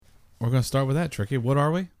We're going to start with that, Tricky. What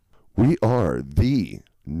are we? We are the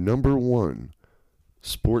 #1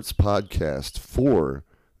 sports podcast for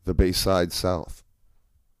the Bayside South.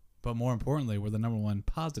 But more importantly, we're the #1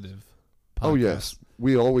 positive podcast. Oh, yes.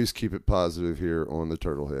 We always keep it positive here on the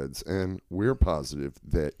Turtleheads, and we're positive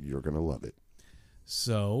that you're going to love it.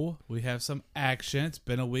 So, we have some action. It's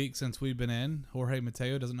been a week since we've been in. Jorge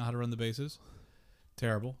Mateo doesn't know how to run the bases.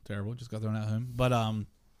 Terrible. Just got thrown at home. But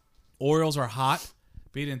Orioles are hot.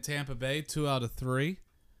 Beating Tampa Bay 2 out of 3.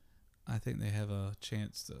 I think they have a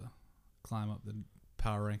chance to climb up the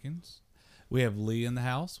power rankings. We have Lee in the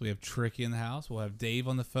house. We have Tricky in the house. We'll have Dave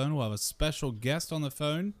on the phone. We'll have a special guest on the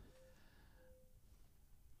phone.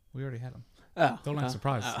 We already had him. Oh, don't act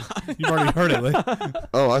surprised. You've already heard it, Lee.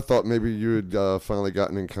 Oh, I thought maybe you had finally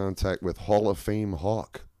gotten in contact with Hall of Fame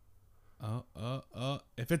Hawk.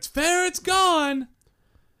 If it's fair, it's gone.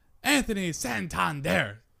 Anthony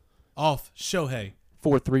Santander off Shohei.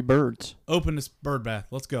 4-3 birds. Open this bird bath.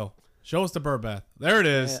 Let's go. Show us the bird bath. There it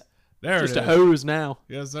is. Yeah. There it is. Just a hose now.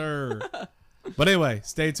 Yes, sir. But anyway,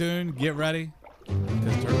 stay tuned. Get ready.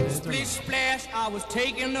 Splish splash, I was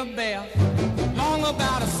taking a bath. Long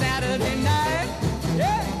about a Saturday night.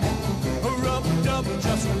 Yeah. A rub-a-dub,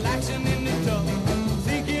 just relaxing in the tub.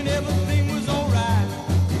 Thinking everything was alright.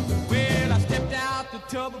 Well, I stepped out the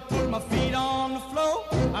tub and put my feet on the floor.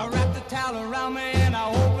 I wrapped the towel around me and I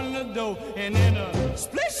opened the door. And in a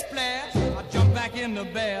splish splash, I jumped back in the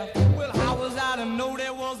bath. Well, how was I to know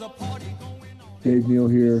there was a party going on? Dave Neal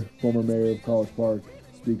here, former mayor of College Park,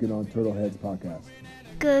 speaking on Turtleheads podcast.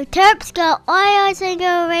 Go Terps, go Oilers, and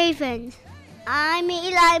go Ravens. I'm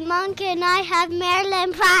Eli Monk, and I have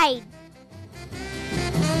Maryland pride.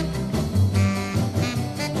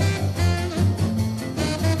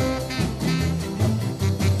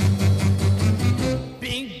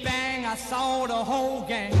 Bing bang, I saw the whole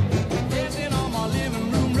gang dancing on my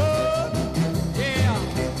living room rug. Yeah,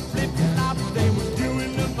 flip-flop, they was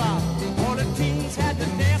doing the bop. All the teens had the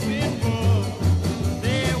dancing bug.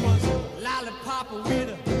 There was Lollipop with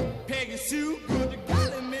a Peggy Sue. Good to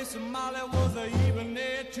golly, Miss Molly was even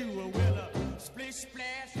there too. Well, a splish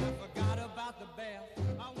splash, I forgot about the bath.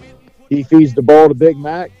 He feeds the ball to Big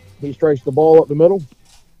Mac. He strikes the ball up the middle,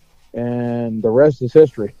 and the rest is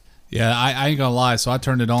history. Yeah, I ain't gonna lie. So I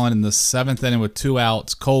turned it on in the 7th inning with 2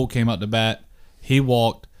 outs. Cole came up to bat. He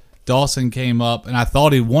walked. Dawson came up, and I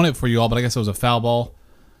thought he won it for you all, but I guess it was a foul ball.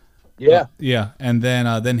 Yeah. Yeah, and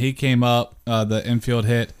then he came up, the infield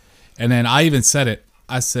hit, and then I even said it.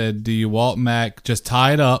 I said, do you walk Mac, just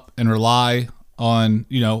tie it up and rely on,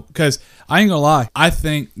 because I ain't gonna lie. I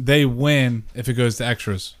think they win if it goes to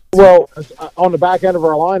extras. Well, on the back end of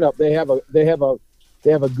our lineup, they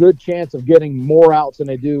have a good chance of getting more outs than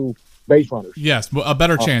they do base runners. Yes, a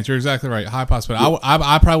better chance. You're exactly right. High possibility.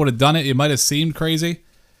 I probably would have done it. It might have seemed crazy,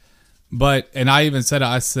 and I even said it.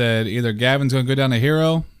 I said either Gavin's going to go down a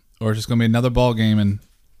hero or it's just going to be another ball game, and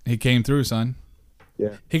he came through, son.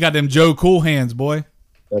 Yeah. He got them Joe Cool hands, boy.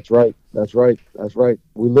 That's right.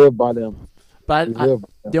 We live by them. But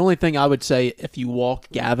the only thing I would say, if you walk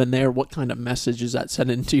Gavin there, what kind of message is that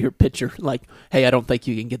sending to your pitcher? Like, hey, I don't think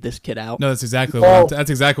you can get this kid out. No, that's exactly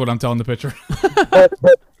what I'm telling the pitcher.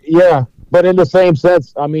 but in the same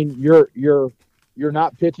sense, I mean, you're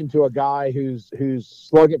not pitching to a guy whose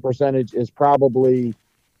slugging percentage is probably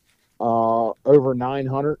over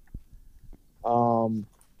 900.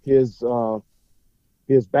 His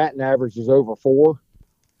batting average is over 4.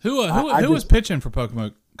 Who was pitching for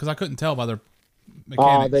Pocomoke? Because I couldn't tell by their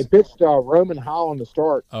mechanics. They pitched Roman Holland to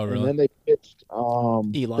start. Oh, really? And then they pitched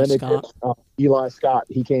Eli Scott.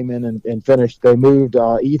 He came in and finished. They moved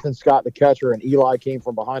Ethan Scott, the catcher, and Eli came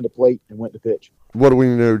from behind the plate and went to pitch. What do we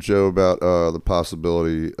know, Joe, about the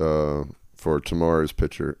possibility for tomorrow's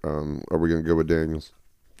pitcher? Are we going to go with Daniels?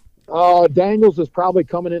 Daniels is probably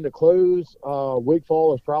coming in to close.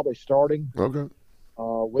 Wigfall is probably starting. Okay.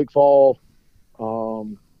 Wigfall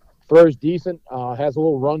throws decent, has a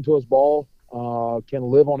little run to his ball, can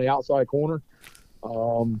live on the outside corner.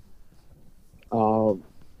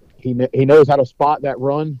 He knows how to spot that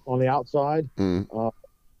run on the outside. Snow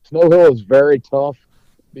Hill is very tough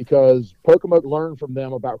because Pocomoke learned from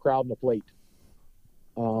them about crowding the plate.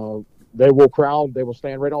 They will crowd. They will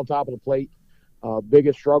stand right on top of the plate.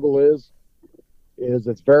 Biggest struggle is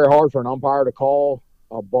it's very hard for an umpire to call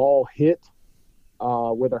a ball hit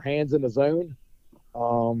with their hands in the zone.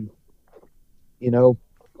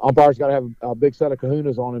 Umpires got to have a big set of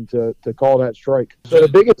kahunas on him to call that strike. So the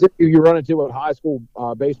biggest issue you run into with high school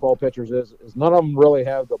baseball pitchers is none of them really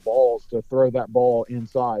have the balls to throw that ball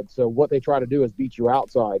inside. So what they try to do is beat you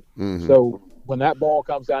outside. Mm-hmm. So when that ball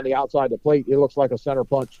comes down the outside the plate, it looks like a center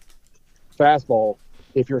punch fastball.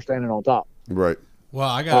 if you're standing on top. Right. Well,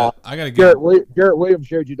 I gotta Garrett Williams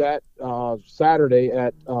showed you that Saturday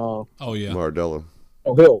at Oh yeah. Mardella.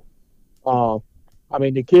 Hill. I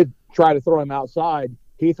mean, the kid tried to throw him outside.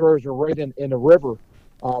 He throws her right in the river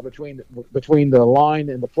between the line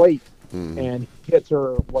and the plate, and hits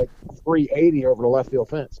her like 380 over the left field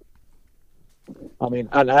fence. I mean,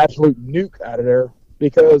 an absolute nuke out of there,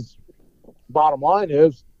 because bottom line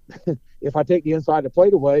is, if I take the inside of the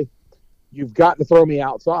plate away, you've got to throw me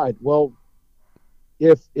outside. Well,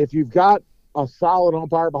 if you've got a solid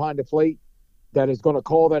umpire behind the plate that is going to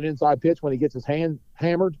call that inside pitch when he gets his hand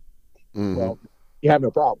hammered, well, you have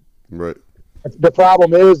no problem. Right. The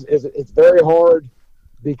problem is it's very hard,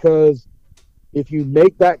 because if you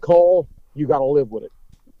make that call, you got to live with it.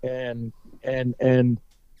 And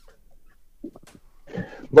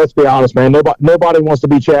let's be honest, man. Nobody wants to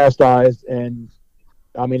be chastised. And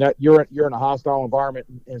I mean, you're in a hostile environment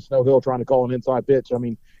in Snow Hill trying to call an inside pitch. I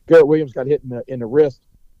mean, Garrett Williams got hit in the wrist,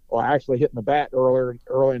 or actually hit in the bat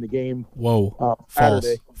early in the game. Whoa.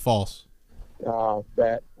 Saturday. False. All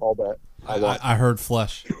bat. I heard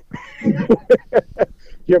flesh.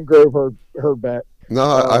 Jim Grove heard bat. No,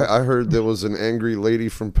 I heard there was an angry lady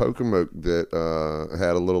from Pocomoke that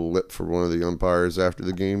had a little lip for one of the umpires after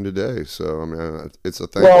the game today. So I mean, it's a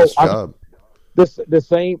thankless job.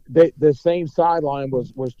 The same sideline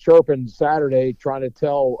was chirping Saturday, trying to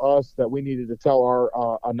tell us that we needed to tell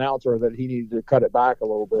our announcer that he needed to cut it back a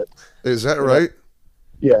little bit. Is that right?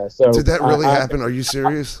 Yeah. So did that really happen? Are you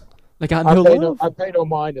serious? They got no love. I pay no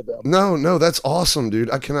mind to them. No, that's awesome, dude.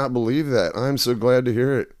 I cannot believe that. I'm so glad to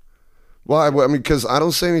hear it. Why? Well, I mean, because I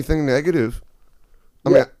don't say anything negative. I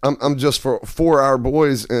mean, I'm just for our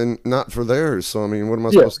boys and not for theirs. So I mean, what am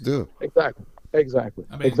I supposed to do? Exactly.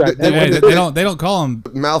 I mean, exactly. they don't call them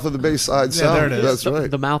mouth of the Bayside South. there it is. That's right.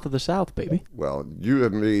 The mouth of the South, baby. Well, you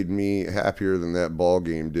have made me happier than that ball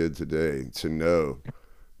game did today to know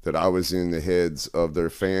that I was in the heads of their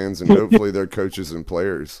fans and hopefully their coaches and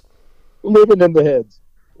players. Living in the heads.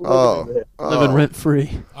 Living rent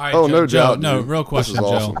free. All right, Oh, Joe, no doubt, No, dude. real question, This is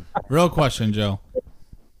Joe. awesome. Real question, Joe.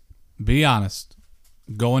 Be honest.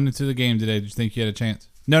 Going into the game today, did you think you had a chance?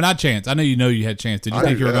 No, not chance. I know you had a chance. Did you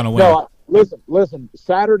think you were going to win? No, listen.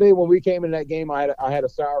 Saturday when we came in that game, I had a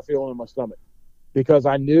sour feeling in my stomach, because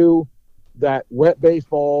I knew that wet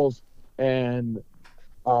baseballs and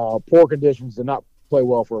poor conditions did not play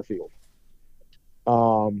well for a field.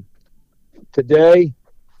 Today,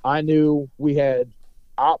 I knew we had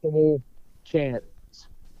optimal chance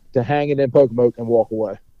to hang it in Pocomoke and walk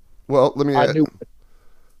away. Well, let me I knew.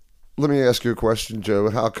 ask you a question, Joe.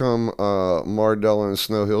 How come Mardella and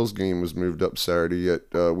Snow Hill's game was moved up Saturday, yet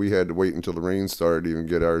we had to wait until the rain started to even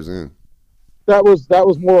get ours in? That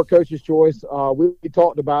was more a coach's choice. We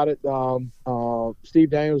talked about it. Steve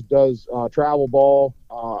Daniels does travel ball.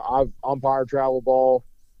 I've umpired travel ball.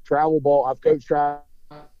 I've coached travel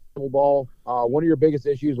ball. One of your biggest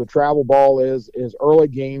issues with travel ball is early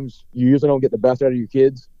games. You usually don't get the best out of your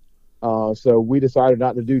kids. So we decided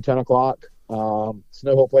not to do 10 o'clock. Snow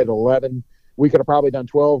Hill played at 11. We could have probably done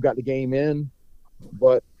 12, got the game in.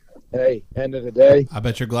 But, hey, end of the day, I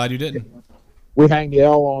bet you're glad you didn't. we hang the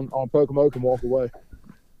L on Pocomoke and walk away.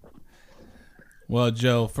 Well,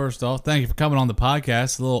 Joe, first off, thank you for coming on the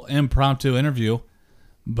podcast. A little impromptu interview.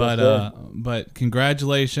 But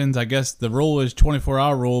congratulations. I guess the rule is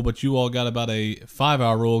 24-hour rule, but you all got about a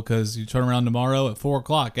 5-hour rule because you turn around tomorrow at 4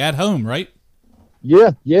 o'clock at home, right?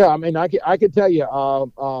 Yeah. I mean, I could tell you,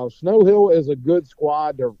 Snow Hill is a good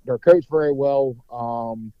squad. They're coached very well.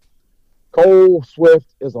 Cole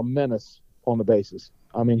Swift is a menace on the bases.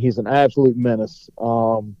 I mean, he's an absolute menace.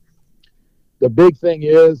 The big thing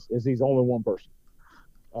is he's only one person.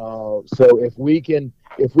 So if we can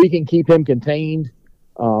keep him contained,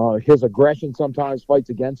 his aggression sometimes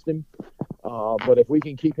fights against him. But if we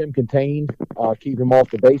can keep him contained, keep him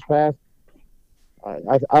off the base path,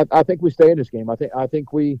 I think we stay in this game. I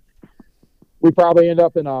think we probably end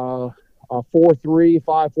up in a 4-3,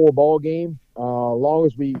 5-4 ball game, as long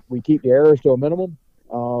as we keep the errors to a minimum.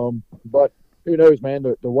 But who knows, man?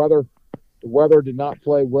 The weather did not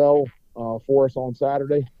play well for us on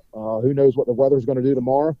Saturday. Who knows what the weather's going to do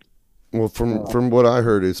tomorrow? Well, from what I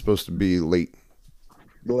heard, it's supposed to be late.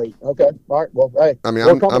 Late. Okay. All right. Well, hey. I mean,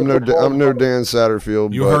 I'm no Dan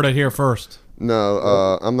Satterfield. You heard it here first. No,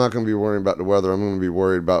 I'm not going to be worrying about the weather. I'm going to be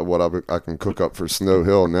worried about what I can cook up for Snow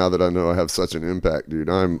Hill now that I know I have such an impact, dude.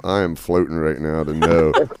 I am floating right now to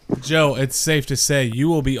know. Joe, it's safe to say you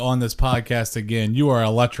will be on this podcast again. You are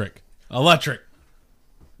electric. Electric.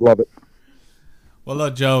 Love it. Well,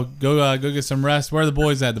 look, Joe, go get some rest. Where are the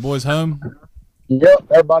boys at? The boys home?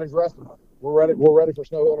 Yep. Everybody's resting. We're ready. We're ready for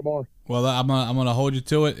Snow Hill tomorrow. Well, I'm gonna hold you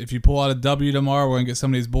to it. If you pull out a W tomorrow, we're gonna get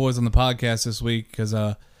some of these boys on the podcast this week because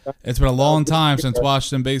it's been a long time since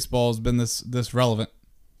Washington baseball has been this relevant.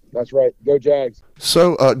 That's right. Go Jags.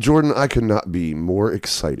 So, Jordan, I could not be more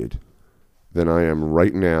excited than I am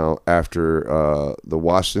right now after the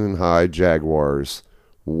Washington High Jaguars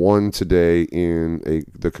won today in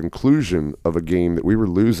the conclusion of a game that we were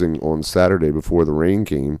losing on Saturday before the rain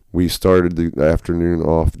came. We started the afternoon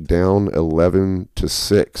off down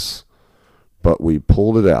 11-6, but we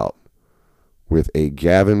pulled it out with a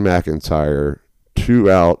Gavin McIntyre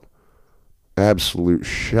 2-out absolute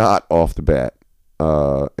shot off the bat,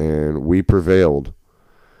 and we prevailed.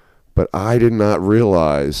 But I did not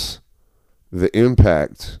realize the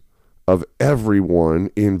impact of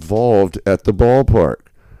everyone involved at the ballpark.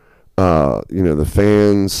 The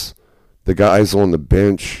fans, the guys on the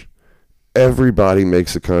bench, everybody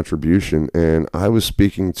makes a contribution. And I was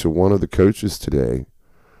speaking to one of the coaches today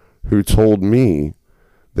who told me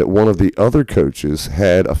that one of the other coaches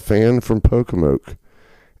had a fan from Pocomoke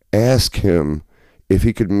ask him if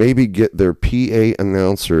he could maybe get their PA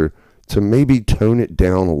announcer to maybe tone it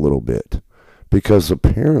down a little bit, because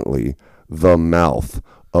apparently the mouth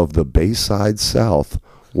of the Bayside South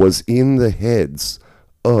was in the heads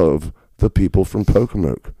of the people from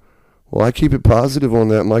Pocomoke. Well, I keep it positive on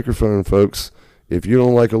that microphone, folks. If you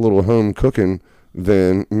don't like a little home cooking,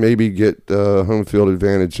 then maybe get home field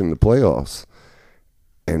advantage in the playoffs.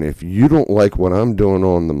 And if you don't like what I'm doing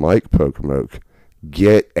on the mic, Pocomoke,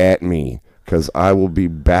 get at me, because I will be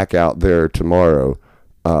back out there tomorrow.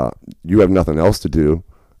 You have nothing else to do.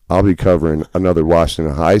 I'll be covering another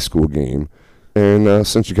Washington High School game. And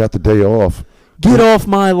since you got the day off, get off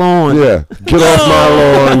my lawn. Yeah, get off my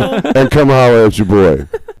lawn and come holler at your boy.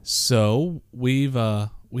 So we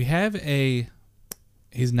have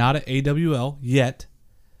he's not at AWL yet,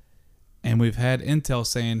 and we've had intel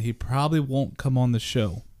saying he probably won't come on the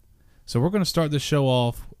show. So we're going to start the show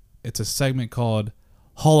off. It's a segment called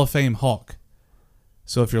Hall of Fame Hawk.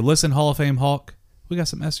 So if you're listening, Hall of Fame Hawk, we got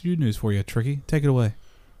some SU news for you. Tricky, take it away.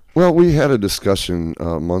 Well, we had a discussion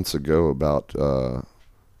months ago about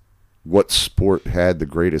what sport had the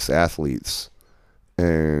greatest athletes.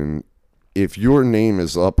 And if your name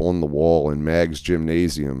is up on the wall in Mag's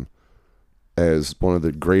Gymnasium as one of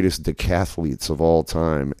the greatest decathletes of all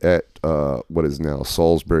time at what is now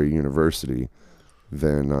Salisbury University,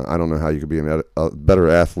 then I don't know how you could be a better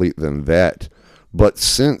athlete than that. But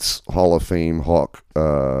since Hall of Fame Hawk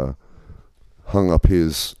hung up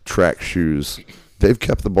his track shoes, they've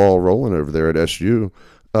kept the ball rolling over there at SU.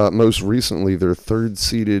 Most recently, their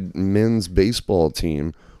third-seeded men's baseball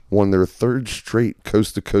team won their third straight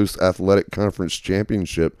coast-to-coast athletic conference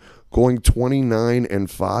championship, going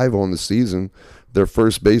 29-5 on the season. Their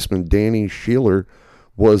first baseman, Danny Sheeler,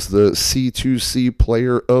 was the C2C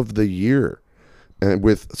Player of the Year, and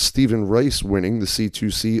with Stephen Rice winning the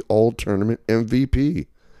C2C All-Tournament MVP.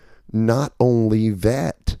 Not only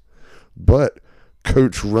that, but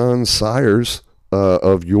Coach Ron Sires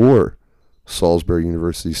of your Salisbury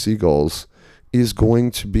University Seagulls is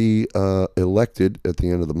going to be elected at the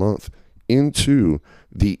end of the month into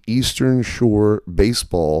the Eastern Shore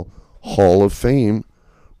Baseball Hall of Fame,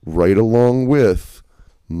 right along with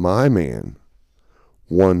my man,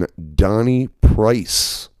 one Donnie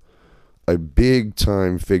Price, a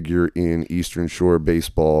big-time figure in Eastern Shore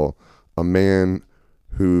baseball, a man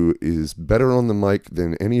who is better on the mic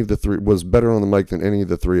than any of the three, was better on the mic than any of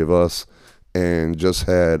the three of us, and just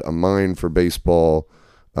had a mind for baseball.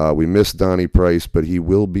 We miss Donnie Price, but he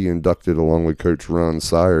will be inducted along with Coach Ron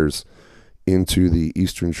Sires into the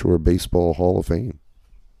Eastern Shore Baseball Hall of Fame.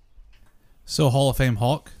 So Hall of Fame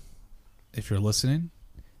Hawk, if you're listening,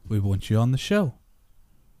 we want you on the show.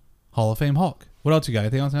 Hall of Fame Hawk. What else you got?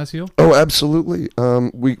 Anything else on SEO? Oh, absolutely.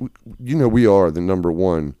 We are the number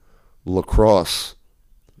one lacrosse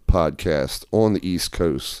podcast on the East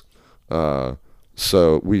Coast.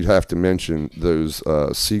 So we'd have to mention those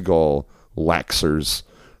Seagull Laxers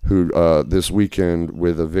who this weekend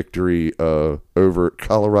with a victory over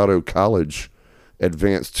Colorado College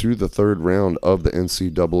advanced to the third round of the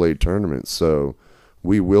NCAA tournament. So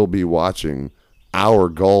we will be watching our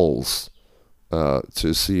Gulls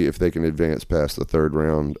to see if they can advance past the third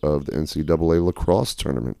round of the NCAA lacrosse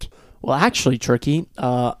tournament. Well, actually, Tricky,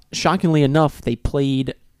 shockingly enough, they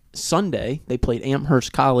played Sunday. They played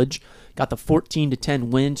Amherst College, got the 14-10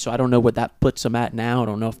 win, so I don't know what that puts them at now. I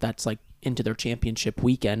don't know if that's like into their championship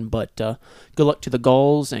weekend, but good luck to the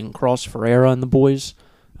Gulls and Cross Ferreira and the boys.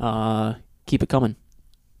 Keep it coming.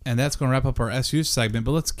 And that's going to wrap up our SU segment,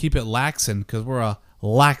 but let's keep it laxin' because we're a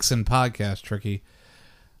laxin' podcast, Tricky.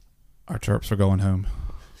 Our Terps are going home.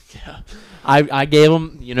 I gave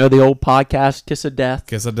them, the old podcast, Kiss of Death.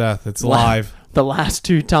 Kiss of Death. It's live. The last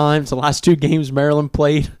two games Maryland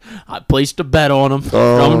played, I placed a bet on them,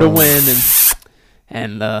 them to win,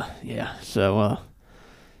 so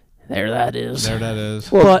there that is. There that is.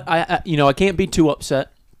 But I can't be too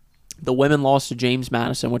upset. The women lost to James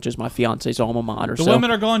Madison, which is my fiance's alma mater. The women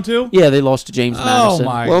are going too? Yeah, they lost to James Madison.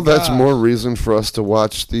 Well, that's more reason for us to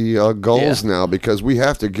watch the Gulls now, because we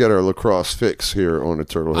have to get our lacrosse fix here on the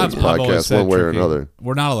Turtleheads podcast one way or another.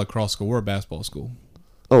 We're not a lacrosse school. We're a basketball school.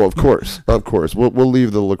 Oh, of course. Of course. We'll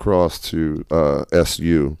leave the lacrosse to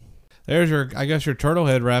SU. There's your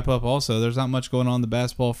Turtlehead wrap up also. There's not much going on the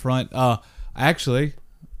basketball front. Actually,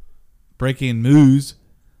 breaking news,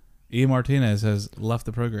 Ian Martinez has left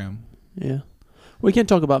the program. Yeah. We can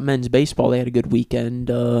talk about men's baseball. They had a good weekend.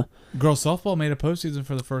 Girls softball made a postseason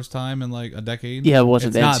for the first time in like a decade. Yeah, it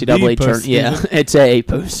wasn't the NCAA tournament. Yeah, it's a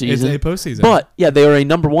postseason. It's a postseason. But, yeah, they were a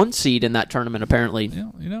number 1 seed in that tournament, apparently.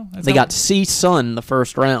 They got C-Sun the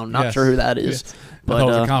first round. Not sure who that is. Yes.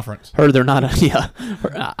 But conference. Heard they're not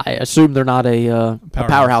I assume they're not a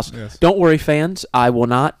powerhouse. Yes. Don't worry, fans. I will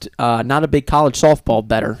not a big college softball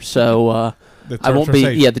bettor, so I won't be.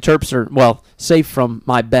 Safe. Yeah, the Terps are safe from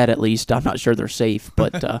my bet at least. I'm not sure they're safe,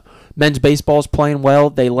 but men's baseball's playing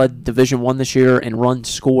well. They led Division I this year in runs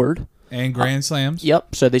scored and grand slams.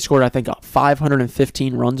 Yep. So they scored, I think,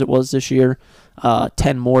 515 runs. It was this year,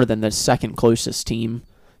 10 more than the second closest team.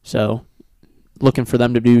 So looking for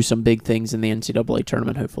them to do some big things in the NCAA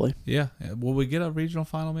tournament, hopefully. Yeah. Will we get a regional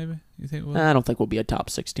final? Maybe you think? I don't think we'll be a top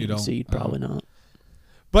 16 seed. Probably not.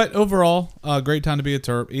 But overall, great time to be a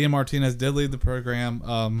Terp. Ian Martinez did lead the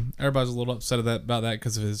program. Everybody's a little upset about that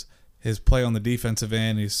because of his play on the defensive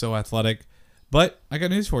end. He's so athletic. But I got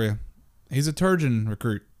news for you. He's a Turgeon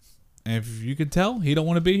recruit. And if you could tell he don't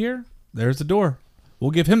want to be here, there's the door.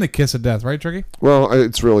 We'll give him the kiss of death, right, Tricky? Well,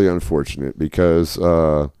 it's really unfortunate because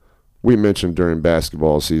we mentioned during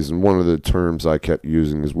basketball season, one of the terms I kept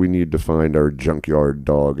using is we need to find our junkyard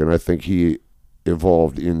dog. And I think he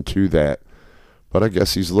evolved into that. But I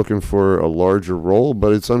guess he's looking for a larger role.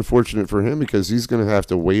 But it's unfortunate for him because he's going to have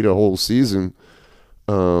to wait a whole season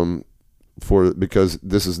because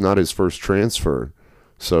this is not his first transfer.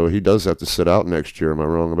 So he does have to sit out next year. Am I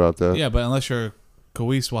wrong about that? Yeah, but unless you're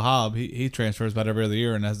Kawhi Wahab, he transfers about every other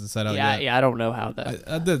year and hasn't set out yet. Yeah, I don't know how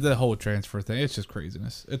that... the whole transfer thing, it's just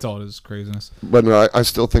craziness. It's all it is, craziness. But no, I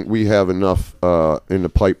still think we have enough in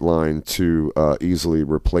the pipeline to easily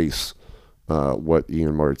replace what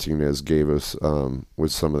Ian Martinez gave us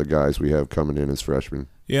with some of the guys we have coming in as freshmen.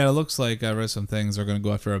 Yeah, it looks like I read some things. They're going to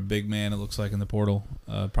go after a big man, it looks like, in the portal.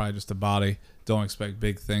 Probably just a body. Don't expect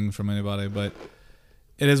big things from anybody, but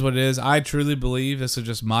it is what it is. I truly believe, this is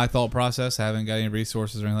just my thought process. I haven't got any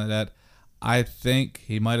resources or anything like that. I think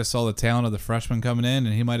he might have saw the talent of the freshman coming in,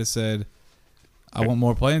 and he might have said, I want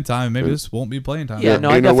more playing time, and maybe this won't be playing time. Yeah,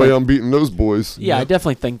 no, ain't no way I'm beating those boys. Yeah, I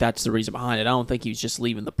definitely think that's the reason behind it. I don't think he's just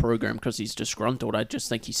leaving the program because he's disgruntled. I just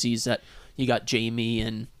think he sees that you got Jamie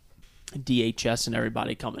and DHS and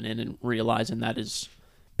everybody coming in and realizing that his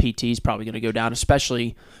PT is probably going to go down,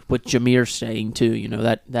 especially with Jameer staying too.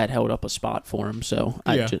 That held up a spot for him. So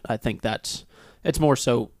I think it's more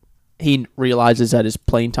so he realizes that his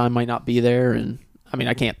playing time might not be there, and I mean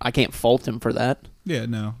I can't fault him for that. Yeah,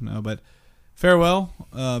 no, but. Farewell.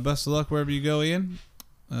 Best of luck wherever you go, Ian.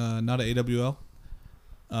 Not at AWL.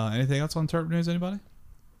 Anything else on Terp News, anybody?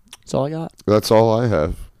 That's all I got. That's all I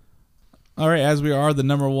have. All right, as we are the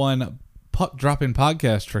number one puck-dropping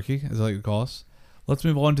podcast, Tricky, as I like to call us, let's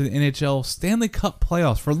move on to the NHL Stanley Cup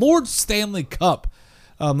playoffs. For Lord Stanley Cup,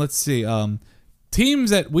 let's see.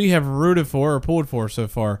 Teams that we have rooted for or pulled for so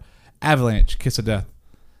far. Avalanche, kiss of death.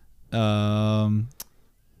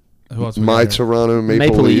 Who else My Toronto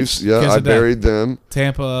Maple Leafs. Yeah, I buried them.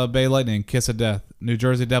 Tampa Bay Lightning, kiss of death. New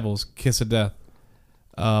Jersey Devils, kiss of death.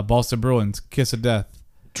 Boston Bruins, kiss of death.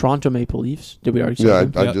 Toronto Maple Leafs. Did we already say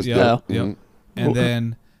that? them? I just did. Yep. And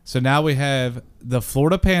then, so now we have the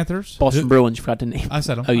Florida Panthers. Boston Bruins, you forgot to name. I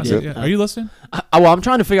said them. Oh, you did? Yeah. Are you listening? I'm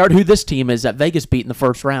trying to figure out who this team is that Vegas beat in the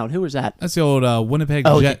first round. Who was that? That's the old Winnipeg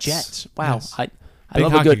Jets. Oh, the Jets. Wow. Yes. I Big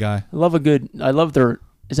love hockey a good guy. I love their...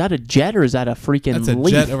 Is that a jet or is that a freaking That's a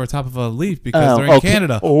leaf? jet over top of a leaf because they're in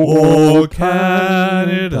Canada. Oh,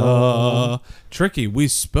 Canada. Tricky, we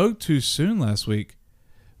spoke too soon last week.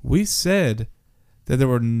 We said that there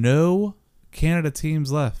were no Canada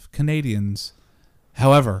teams left, Canadians.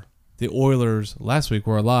 However, the Oilers last week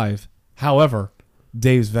were alive. However,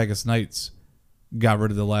 Dave's Vegas Knights got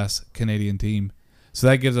rid of the last Canadian team. So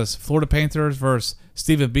that gives us Florida Panthers versus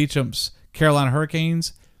Stephen Beacham's Carolina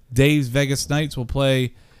Hurricanes. Dave's Vegas Knights will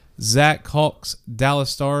play Zach Hawks, Dallas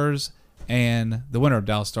Stars, and the winner of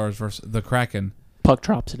Dallas Stars versus the Kraken. Puck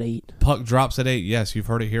drops at 8. Puck drops at 8. Yes, you've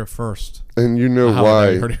heard it here first. And you know You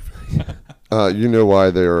why? heard it. You know why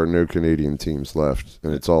there are no Canadian teams left,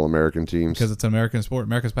 and it's all American teams. Because it's an American sport,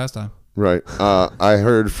 America's pastime. Right. I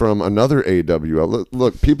heard from another AWL.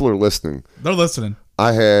 Look, people are listening. They're listening.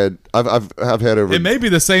 I've had over. It may be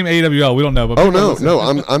the same AWL. We don't know. But Oh no,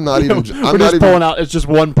 I'm not even. We're just pulling out. It's just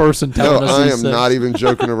one person telling us. I these am things. not even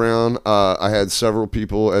joking around. I had several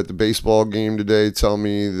people at the baseball game today tell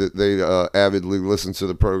me that they avidly listen to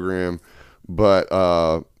the program, but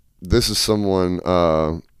this is someone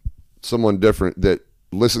different that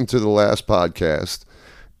listened to the last podcast,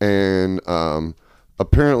 and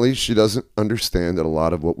apparently she doesn't understand that a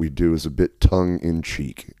lot of what we do is a bit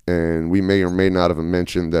tongue-in-cheek, and we may or may not have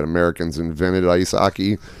mentioned that Americans invented ice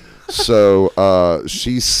hockey. So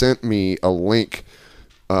she sent me a link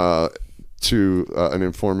to an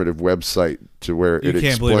informative website to where it explains. You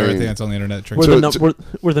can't believe everything that's on the internet. Trick.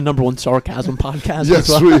 We're the number one sarcasm podcast.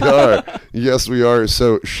 Yes, we are. Yes, we are.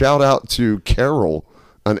 So shout out to Carol,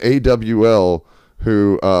 an AWL,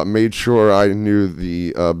 who made sure I knew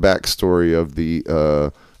the backstory of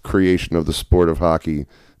the creation of the sport of hockey,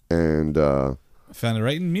 and found it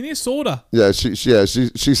right in Minnesota. Yeah, she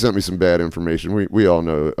sent me some bad information. We all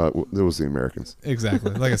know it was the Americans.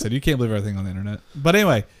 Exactly. Like I said, you can't believe everything on the internet. But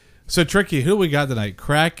anyway, so Tricky, who we got tonight?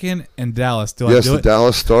 Kraken and Dallas. Do I do the it?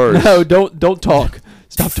 Dallas Stars. No, don't talk.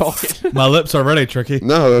 Stop talking. My lips are ready, Tricky.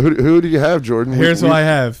 No, who do you have, Jordan? Here's what I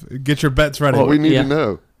have. Get your bets ready. What we need to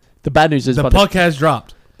know. The bad news is the puck has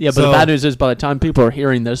dropped. Yeah, but the bad news is by the time people are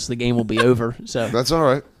hearing this, the game will be over. So that's all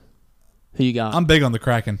right. Who you got? I'm big on the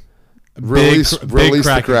Kraken. Release the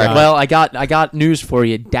Kraken. Well, I got news for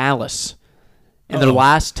you. Dallas. In their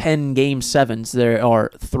last 10 game sevens, there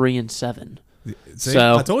are 3-7. See,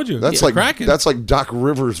 so I told you. That's like Kraken. That's like Doc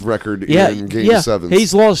Rivers' record in game sevens.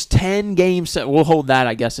 He's lost 10 games. We'll hold that,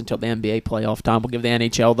 I guess, until the NBA playoff time. We'll give the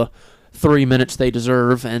NHL the 3 minutes they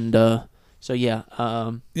deserve, and so yeah.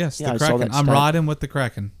 Yes, yeah, the Kraken. I'm riding with the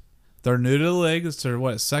Kraken. They're new to the league. It's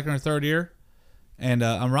their second or third year, and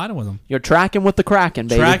I'm riding with them. You're tracking with the Kraken,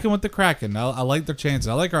 baby. Tracking with the Kraken. I like their chances.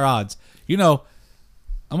 I like our odds. You know,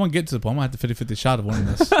 I'm gonna get to the point. I'm gonna have the 50-50 shot of winning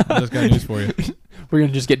this. I just got news for you. We're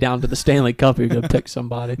gonna just get down to the Stanley Cup. You're gonna pick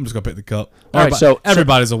somebody. I'm just gonna pick the cup. All right, so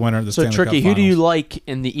everybody's a winner of the Stanley Tricky, Cup. So Tricky, who do you like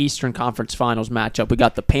in the Eastern Conference Finals matchup? We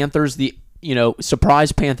got the Panthers. The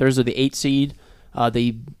surprise Panthers are the 8 seed.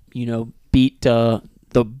 They beat the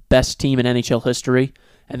best team in NHL history,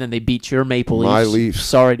 and then they beat your Maple Leafs. My Leafs.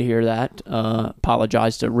 Sorry to hear that.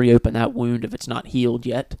 Apologize to reopen that wound if it's not healed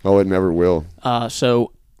yet. Oh, it never will.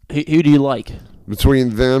 So who do you like?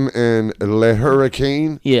 Between them and Le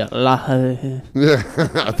Hurricane? Yeah. Yeah.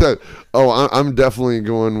 I'm definitely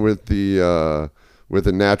going with the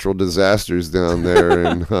natural disasters down there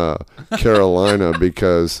in Carolina,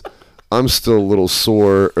 because I'm still a little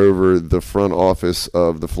sore over the front office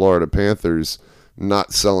of the Florida Panthers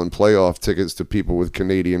not selling playoff tickets to people with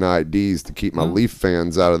Canadian IDs to keep my Leaf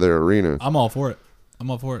fans out of their arena. I'm all for it.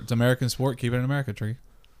 It's American sport. Keep it in America, Tricky.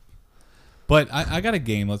 But I got a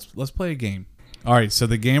game. Let's play a game. All right, so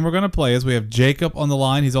the game we're going to play is we have Jacob on the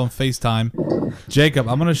line. He's on FaceTime. Jacob,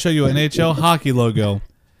 I'm going to show you an NHL hockey logo.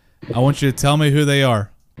 I want you to tell me who they are.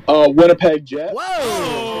 Winnipeg Jets.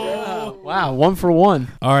 Whoa! Wow, 1 for 1.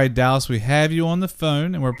 All right, Dallas, we have you on the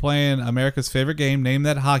phone, and we're playing America's favorite game. Name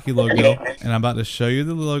that hockey logo, and I'm about to show you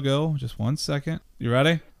the logo. Just 1 second. You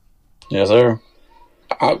ready? Yes, sir.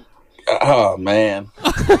 Oh, man.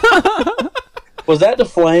 Was that the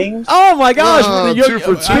Flames? Oh my gosh! 2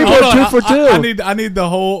 for 2. People are 2 for 2. I need the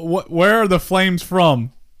whole. Where are the Flames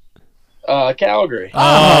from? Calgary.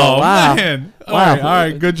 Oh wow. Man! All Wow.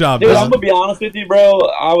 right, good job, Dude, I'm gonna be honest with you, bro.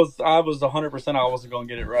 I was 100%. I wasn't gonna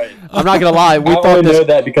get it right. I'm not gonna lie. We I thought only know this.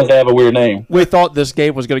 that because they have a weird name. We thought this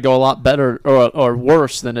game was gonna go a lot better or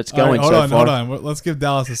worse than it's going so far. Hold on. Let's give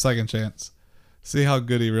Dallas a second chance. See how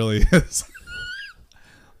good he really is.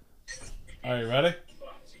 All right, ready?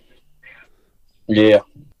 Yeah.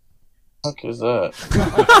 What is that?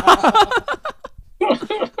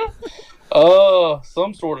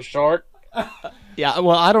 Some sort of shark. Yeah,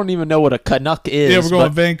 well, I don't even know what a Canuck is. Yeah, we're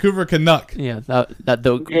going Vancouver Canuck. Yeah, that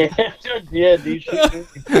though. Yeah, dude.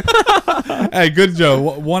 Hey, good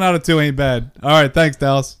Joe. 1 out of 2 ain't bad. All right, thanks,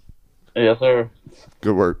 Dallas. Yes, sir.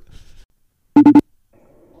 Good work.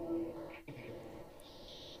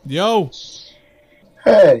 Yo.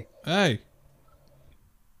 Hey. Can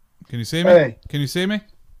you see me? Hey. Can you see me?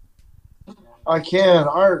 I can.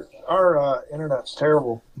 Our internet's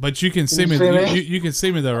terrible. But you can see you me. see me? You can see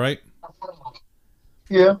me though, right?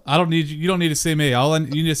 Yeah. I don't need you. You don't need to see me. All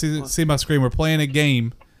you need to see my screen. We're playing a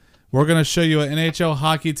game We're going to show you an NHL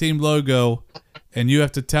hockey team logo, and you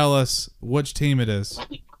have to tell us which team it is.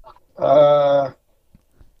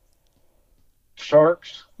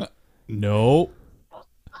 Sharks. No.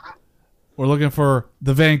 We're looking for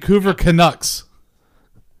the Vancouver Canucks.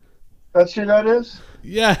 That's who that is?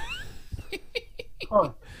 Yeah.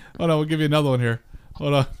 Huh. Hold on, we'll give you another one here.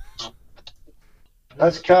 Hold on.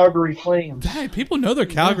 That's Calgary Flames. Hey, people know they're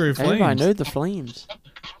Calgary Flames. Everybody know the Flames.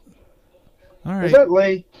 All right. Is that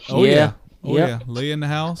Lee? Oh, yeah. Oh, Yep. yeah. Lee in the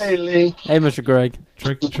house. Hey, Lee. Hey, Mr. Greg.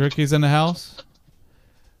 Tricky's in the house.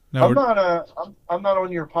 No, I'm not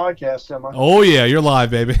on your podcast, am I? Oh, yeah. You're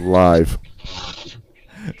live, baby. Live.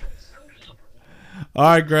 All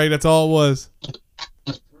right, Greg. That's all it was.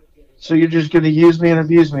 So you're just going to use me and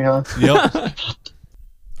abuse me, huh? Yep.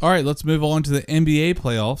 All right, let's move on to the NBA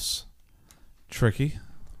playoffs. Tricky,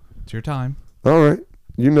 it's your time. All right.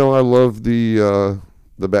 You know I love the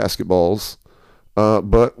basketballs,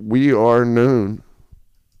 but we are known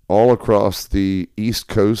all across the East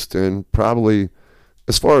Coast and probably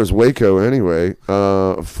as far as Waco anyway,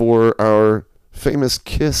 for our famous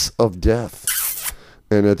kiss of death.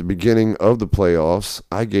 And at the beginning of the playoffs,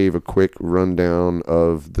 I gave a quick rundown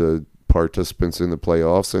of the participants in the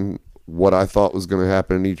playoffs and what I thought was going to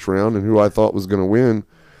happen in each round and who I thought was going to win.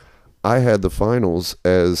 I had the finals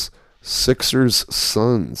as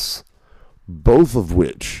Sixers-Suns, both of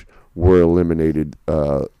which were eliminated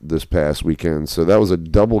this past weekend. So that was a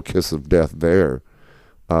double kiss of death there.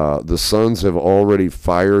 The Suns have already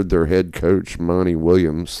fired their head coach, Monty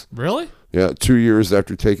Williams. Really? Yeah, 2 years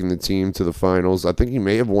after taking the team to the finals. I think he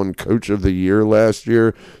may have won Coach of the Year last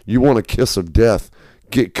year. You want a kiss of death,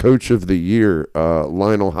 get Coach of the Year.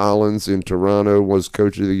 Lionel Hollins in Toronto was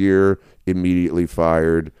Coach of the Year, immediately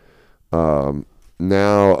fired. Yo,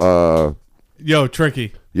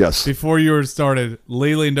 Tricky. Yes. Before you were started,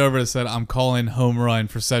 Lee leaned over and said, "I'm calling home run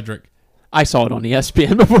for Cedric." I saw it on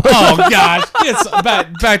ESPN before. Oh gosh! Yes,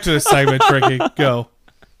 back to the segment, Tricky. Go.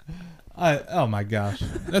 Oh my gosh!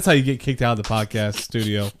 That's how you get kicked out of the podcast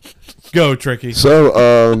studio. Go, Tricky.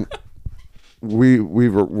 So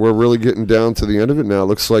we're really getting down to the end of it now. It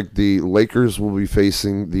looks like the Lakers will be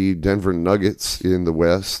facing the Denver Nuggets in the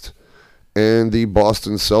West, and the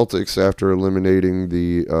Boston Celtics, after eliminating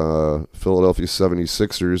the Philadelphia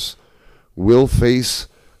 76ers, will face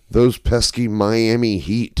those pesky Miami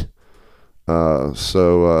Heat.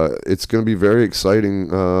 So it's going to be very exciting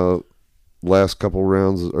last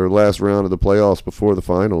round of the playoffs before the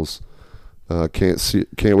finals.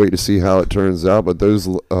 Can't wait to see how it turns out. But those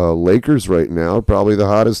Lakers right now are probably the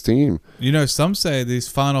hottest team. You know, some say these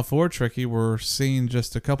Final Four, Tricky, were seen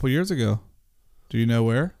just a couple years ago. Do you know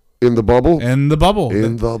where? In the bubble? In the bubble.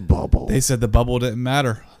 In the bubble. They said the bubble didn't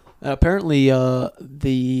matter. Apparently,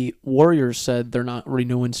 the Warriors said they're not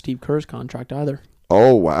renewing Steve Kerr's contract either.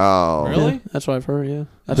 Oh, wow. Really? Yeah, that's what I've heard, yeah.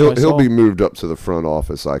 That's He'll be moved up to the front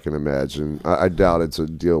office, I can imagine. I doubt it's a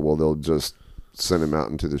deal where they'll just send him out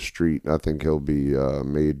into the street. I think he'll be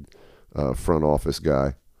made front office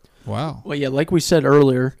guy. Wow. Well, yeah, like we said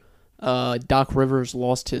earlier, Doc Rivers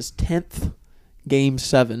lost his 10th Game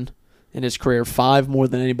 7 in his career, 5 more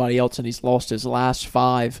than anybody else, and he's lost his last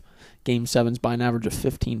 5 Game 7s by an average of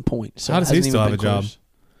 15 points. So how does he still have a job?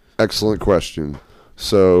 Excellent question.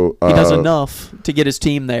 So he does enough to get his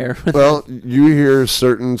team there. Well, you hear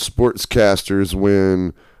certain sportscasters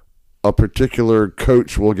when a particular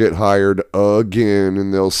coach will get hired again,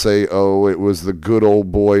 and they'll say, "Oh, it was the good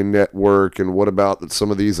old boy network," and what about some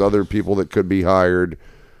of these other people that could be hired?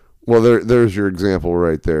 Well, there's your example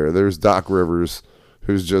right there. There's Doc Rivers,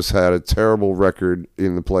 who's just had a terrible record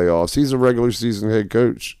in the playoffs. He's a regular season head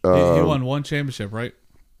coach. He won one championship, right?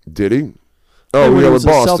 Did he? Oh, yeah, with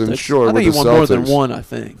Boston, Celtics. sure. I think with he won the more Celtics. than one, I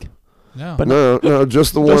think. No. But No,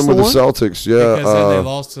 just the one with the Celtics. Yeah, because then they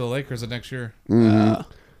lost to the Lakers the next year.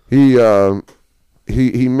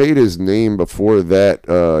 He made his name before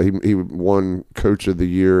that. He won Coach of the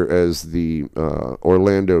Year as the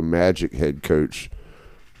Orlando Magic head coach.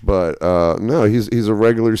 But no, he's a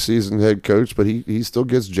regular season head coach, but he still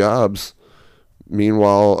gets jobs.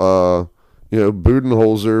 Meanwhile,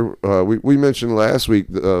 Budenholzer, we mentioned last week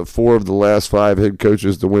 4 of the last 5 head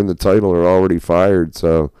coaches to win the title are already fired.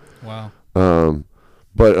 So wow.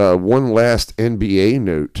 But one last NBA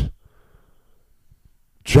note: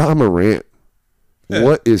 Ja Morant.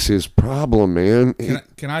 What is his problem, man?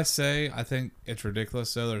 Can I say I think it's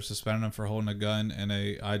ridiculous though they're suspending him for holding a gun in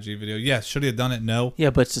a IG video? Yes. Should he have done it? No. Yeah,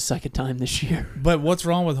 but it's the second time this year. But what's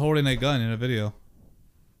wrong with holding a gun in a video?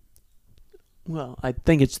 Well, I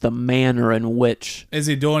think it's the manner in which. Is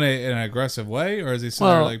he doing it in an aggressive way, or is he sitting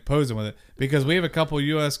there like posing with it? Because we have a couple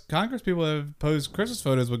U.S. Congress people that have posed Christmas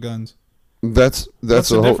photos with guns. That's What's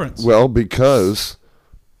the difference? Well, because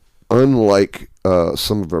unlike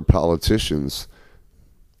some of our politicians,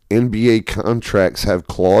 NBA contracts have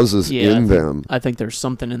clauses in them. I think there's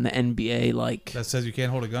something in the NBA like that says you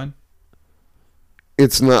can't hold a gun.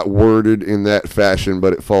 It's not worded in that fashion,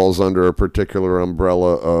 but it falls under a particular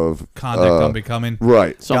umbrella of conduct unbecoming.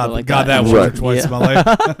 Right. God, that word twice in my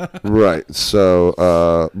life. Right.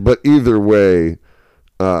 So, but either way,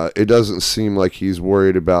 it doesn't seem like he's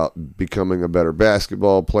worried about becoming a better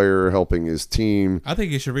basketball player, helping his team. I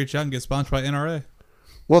think he should reach out and get sponsored by NRA.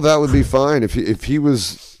 Well, that would be fine if he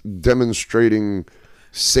was demonstrating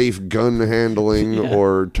safe gun handling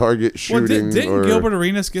or target shooting. Well, didn't Gilbert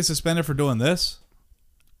Arenas get suspended for doing this?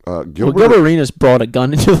 Gilbert Arenas brought a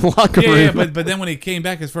gun into the locker room. Yeah, but then when he came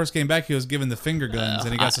back, his first came back, he was given the finger guns,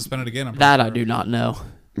 and he got suspended again. I do not know.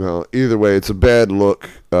 Well, either way, it's a bad look.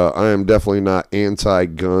 I am definitely not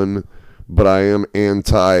anti-gun, but I am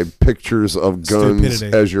anti-pictures of guns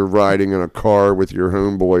Stupidity. as you're riding in a car with your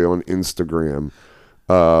homeboy on Instagram.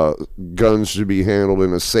 Guns should be handled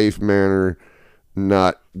in a safe manner,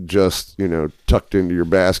 not just, tucked into your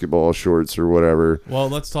basketball shorts or whatever. Well,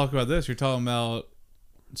 let's talk about this. You're talking about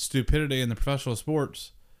stupidity in the professional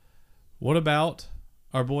sports. What about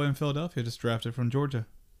our boy in Philadelphia just drafted from Georgia?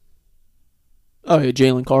 Oh, yeah,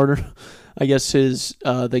 Jalen Carter. I guess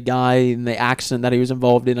the guy in the accident that he was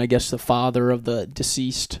involved in, I guess the father of the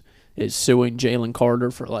deceased is suing Jalen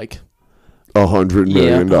Carter for like $100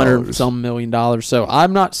 million. $100 million. So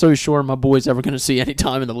I'm not so sure my boy's ever going to see any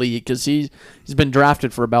time in the league because he's been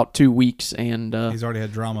drafted for about 2 weeks and he's already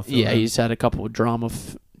had drama. Yeah, he's had a couple of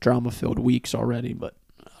drama-filled weeks already, but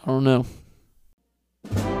I don't know.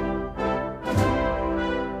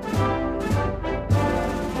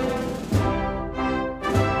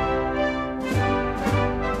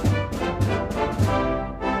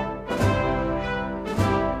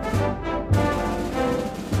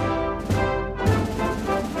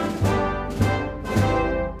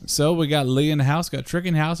 So we got Lee in the house, got Trick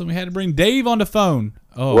in the house, and we had to bring Dave on the phone.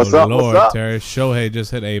 Oh, what's up, Lord, what's up? Terry. Shohei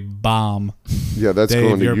just hit a bomb. Yeah, that's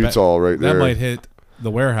Dave, going to Utah right there. That might hit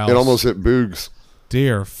the warehouse. It almost hit Boogs.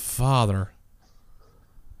 Dear Father.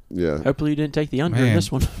 Yeah. Hopefully you didn't take the under in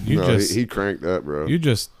this one. He cranked that, bro. You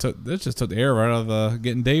just took the air right out of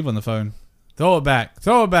getting Dave on the phone. Throw it back.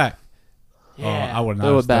 Throw it back. Yeah, I would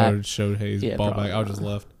not have started Shohei's ball back. I would just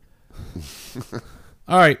left.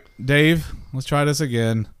 All right, Dave. Let's try this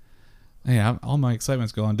again. Yeah, all my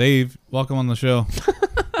excitement's gone. Dave, welcome on the show.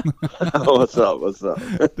 What's up? What's up?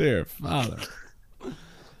 Dear Father.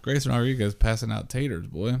 Grayson Rodriguez passing out taters,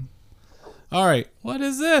 boy. All right, what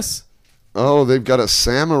is this? Oh, they've got a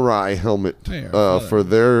samurai helmet There, for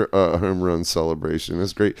their home run celebration.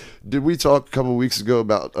 That's great. Did we talk a couple weeks ago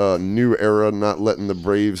about New Era not letting the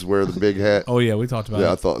Braves wear the big hat? Oh, yeah, we talked about it.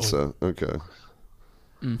 Yeah, I thought so. Okay.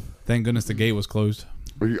 Thank goodness the gate was closed.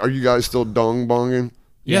 Are you guys still dong bonging?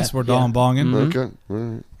 Yes, we're dong bonging. Okay. All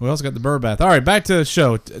right. We also got the bird bath. All right, back to the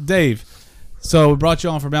show. Dave, so we brought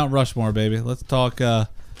you on for Mount Rushmore, baby. Let's talk.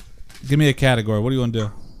 Give me a category. What do you want to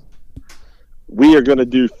do? We are going to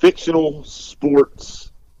do fictional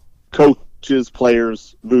sports, coaches,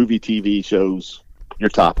 players, movie, TV shows, your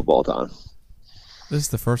top of all time. This is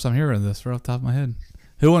the first I'm hearing this right off the top of my head.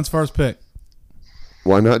 Who wants first pick?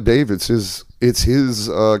 Why not Dave? It's his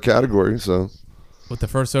category, so. With the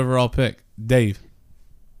first overall pick, Dave.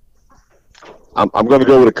 I'm going to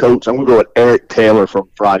go with a coach. I'm going to go with Eric Taylor from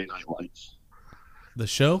Friday Night Lights. The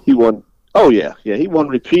show? He won. Oh, yeah. Yeah, he won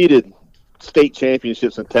repeated state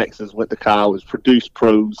championships in Texas, went to college, produced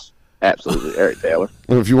pros. Absolutely, Eric Taylor.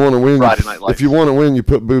 Well, if you want to win, Friday Night Lights. if you want to win, you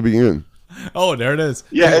put Booby in. Oh, there it is.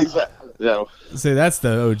 Yeah, exactly. Yeah. See, that's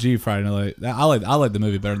the OG Friday Night Light. I like the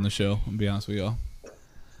movie better than the show, I'll be honest with y'all.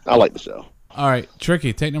 I like the show. All right,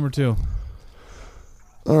 Tricky, take number 2.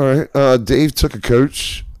 All right. Dave took a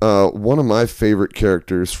coach. One of my favorite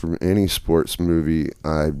characters from any sports movie.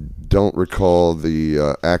 I don't recall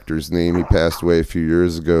the actor's name. He passed away a few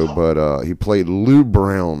years ago, but he played Lou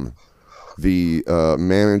Brown, the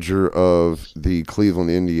manager of the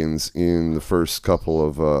Cleveland Indians in the first couple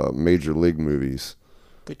of Major League movies.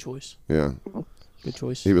 Good choice. Yeah. Good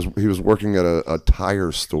choice. He was working at a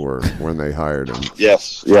tire store when they hired him.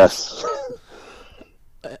 Yes.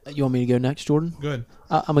 You want me to go next, Jordan? Good.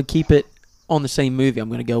 I'm going to keep it on the same movie. I'm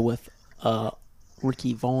going to go with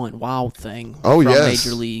Ricky Vaughn, Wild Thing Oh, from yes.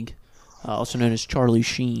 Major League, also known as Charlie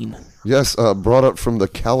Sheen. Yes, brought up from the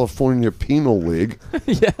California Penal League.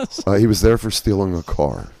 Yes. He was there for stealing a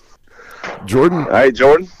car. Jordan, All right,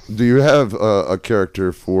 Jordan. do you have a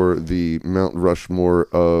character for the Mount Rushmore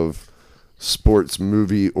of sports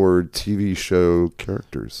movie or TV show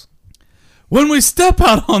characters? When we step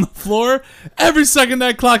out on the floor, every second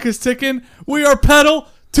that clock is ticking, we are pedal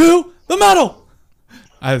to the metal.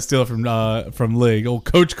 I had to steal it from League. Old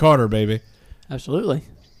Coach Carter, baby. Absolutely.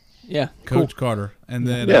 Yeah. Coach Carter. And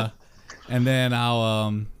then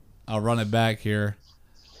I'll run it back here.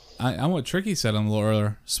 I'm what Tricky said a little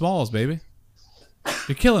earlier. Smalls, baby.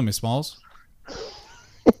 You're killing me, Smalls.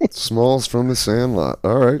 Smalls from the Sandlot.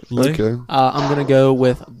 All right. Lee? Okay. I'm going to go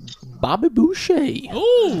with Bobby Boucher.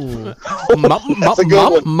 Ooh.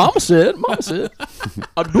 Mama said.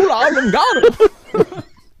 Abdullah Alam got him.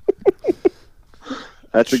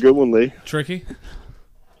 That's a good one, Lee. Tricky.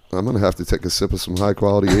 I'm going to have to take a sip of some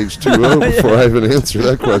high-quality H2O before I even answer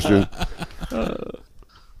that question.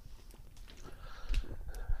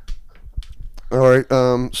 All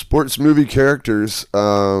right. Sports movie characters.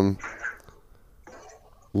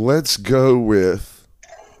 Let's go with,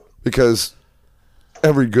 because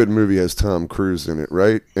every good movie has Tom Cruise in it,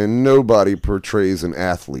 right? And nobody portrays an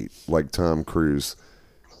athlete like Tom Cruise.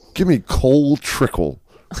 Give me Cole Trickle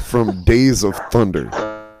from Days of Thunder.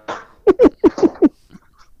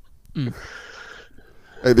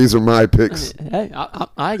 Hey, these are my picks. Hey,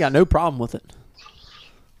 I got no problem with it.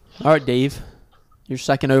 All right, Dave. Your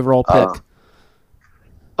second overall pick.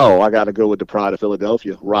 I got to go with the Pride of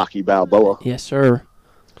Philadelphia, Rocky Balboa. Yes, sir.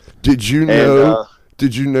 Did you know?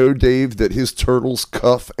 Did you know, Dave, that his turtles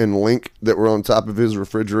Cuff and Link that were on top of his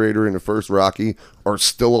refrigerator in the first Rocky are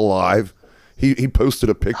still alive? He posted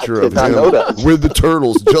a picture of him with the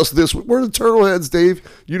turtles just this. Where are the turtle heads, Dave?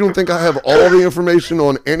 You don't think I have all the information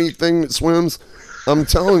on anything that swims? I'm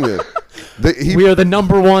telling you. We are the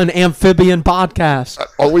 #1 amphibian podcast.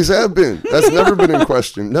 Always have been. That's never been in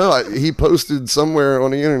question. No, he posted somewhere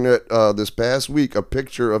on the internet this past week a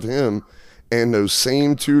picture of him and those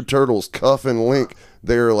same two turtles, Cuff and Link.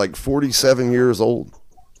 They're like 47 years old.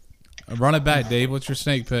 Run it back, Dave. What's your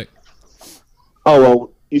snake pick? Oh,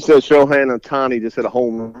 well, you said Shohei Ohtani just hit a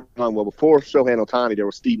home run. Well, before Shohei Ohtani, there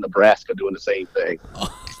was Steve Nebraska doing the same thing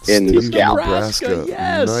in the Scout. Nebraska,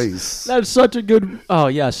 yes. Nice. That's such a good. Oh,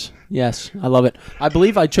 yes. I love it. I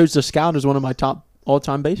believe I chose the Scout as one of my top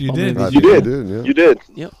all-time baseball You did. movies. You did.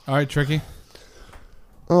 Yep. All right, Tricky.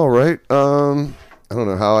 All right. I don't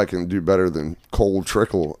know how I can do better than Cole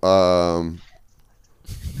Trickle.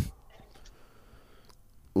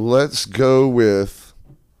 Let's go with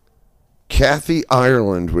Kathy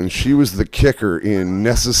Ireland when she was the kicker in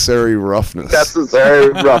Necessary Roughness.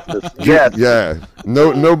 Necessary Roughness. Yes. Yeah.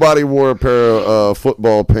 Nobody wore a pair of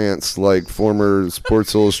football pants like former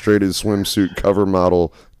Sports Illustrated swimsuit cover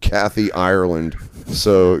model Kathy Ireland.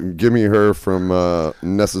 So give me her from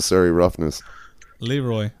Necessary Roughness.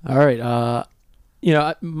 Leroy. All right.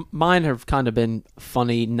 Mine have kind of been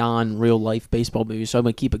funny, non-real life baseball movies, so I'm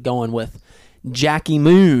going to keep it going with Jackie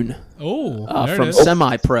Moon from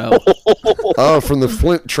Semi-Pro. From the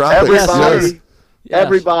Flint Tropics.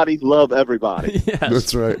 Everybody love everybody. Yes.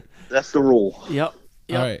 That's right. That's the rule. Yep.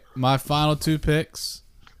 All right, my final two picks.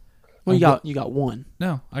 Well, you got one.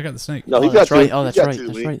 No, I got the snake. No, that's got right. two. Oh, that's He's got right. two,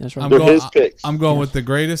 That's Lee. right. That's right. His picks. I'm going with the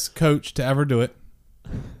greatest coach to ever do it.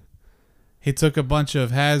 He took a bunch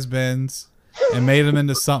of has-beens and made them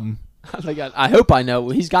into something. I hope I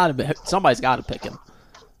know. Somebody's got to pick him.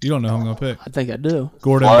 You don't know who I'm going to pick. I think I do.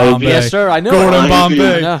 Gordon Bombay. Yes, sir. I know. Gordon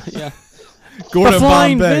Bombay. Yeah. Gordon The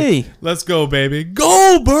Flying Bombay. V. Let's go, baby.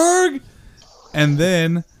 Goldberg! And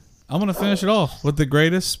then I'm going to finish it off with the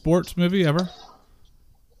greatest sports movie ever.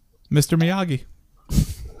 Mr. Miyagi.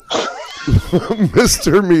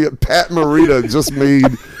 Pat Morita just made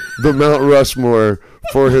the Mount Rushmore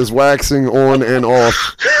for his waxing on and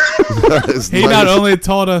off. He not only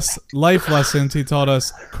taught us life lessons, he taught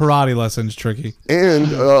us karate lessons, Tricky. And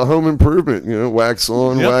home improvement, wax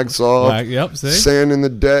on, wax off. See? Sand in the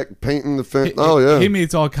deck, painting the fence. Yeah. He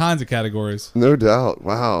meets all kinds of categories. No doubt.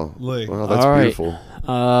 Wow. Lee. Wow, that's all right. beautiful.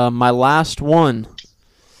 My last one.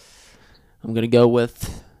 I'm going to go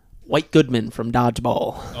with White Goodman from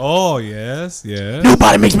Dodgeball. Oh, yes.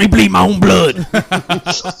 Nobody makes me bleed my own blood.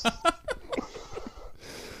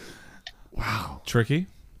 Wow. Tricky.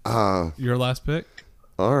 Your last pick?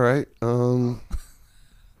 All right.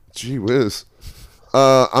 Gee whiz.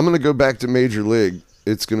 I'm going to go back to Major League.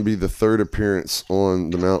 It's going to be the third appearance on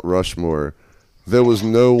the Mount Rushmore. There was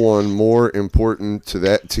no one more important to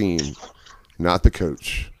that team, not the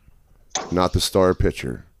coach, not the star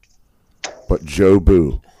pitcher, but Joe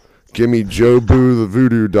Boo. Give me Joe Boo, the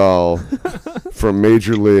voodoo doll from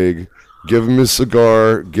Major League. Give him his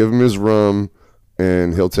cigar, give him his rum,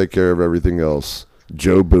 and he'll take care of everything else.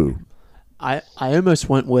 Joe Boo. I almost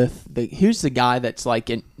went with who's the guy that's like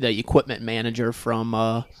the equipment manager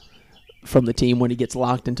from from the team when he gets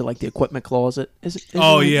locked into like the equipment closet. Is it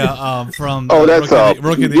from that's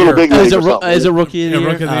rookie of the year. Big Is League or it something. rookie of the year?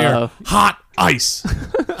 Rookie of the year. Hot ice.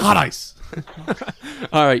 Hot ice.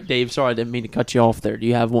 All right, Dave. Sorry, I didn't mean to cut you off there. Do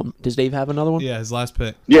you have one? Does Dave have another one? Yeah, his last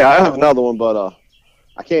pick. Yeah, I have another one, but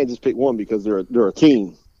I can't just pick one because they're a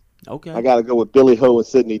team. Okay. I got to go with Billy Ho and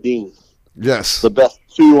Sidney Dean, Yes. the best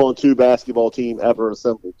 2-on-2 basketball team ever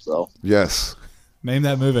assembled. So Yes. Name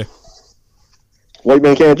that movie. White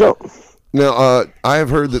Man Can't Jump. Now, I have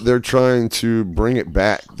heard that they're trying to bring it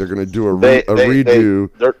back. They're going to do a They- redo.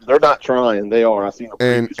 They're not trying. They are. I seen a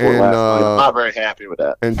And- preview for it last night. and, I'm not very happy with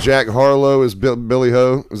that. And Jack Harlow is Billy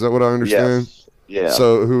Ho. Is that what I understand? Yes. Yeah.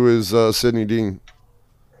 So who is Sidney Dean?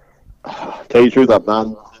 Tell you the truth, I'm not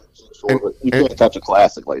sure, but you and- can't touch a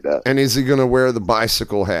classic like that. And is he going to wear the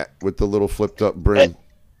bicycle hat with the little flipped up brim?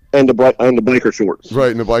 And the biker shorts.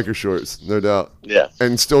 Right, in the biker shorts, no doubt. Yeah.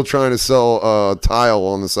 And still trying to sell tile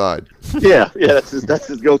on the side, Yeah. That's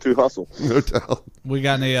his go-to hustle. no doubt. We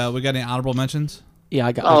got any honorable mentions? Yeah,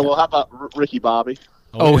 I got. Oh well, how about Ricky Bobby?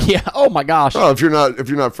 Oh yeah. Oh my gosh. Oh, if you're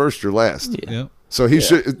not first, you're last. Yeah. So he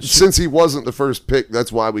should, since he wasn't the first pick,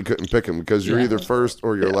 that's why we couldn't pick him, because you're Yeah. either first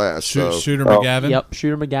or you're last. So. Shooter McGavin. Yep.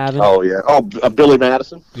 Shooter McGavin. Oh yeah. Oh, Billy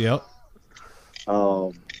Madison. Yep.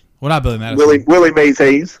 Um, Well, not Billy Madison. Willie Mays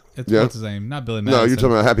Hayes. Yeah. What's his name? Not Billy Madison. No, you're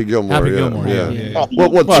talking about Happy Gilmore. Happy yeah. Gilmore. Yeah. yeah.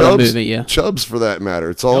 Well, Well, the Chubbs, movie, yeah. Chubbs for that matter.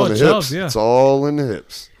 It's all in the Chubbs, hips. yeah. It's all in the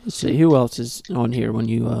hips. Let's see who else is on here when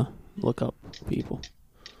you look up people.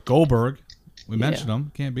 Goldberg. We Yeah. mentioned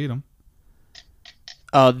him. Can't beat him.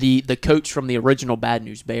 The coach from the original Bad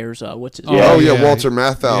News Bears. What's his name? Oh, yeah, yeah. Walter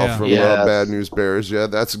Matthau Yeah. from Yes. Bad News Bears. Yeah,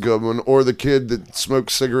 that's a good one. Or the kid that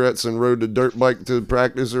smoked cigarettes and rode a dirt bike to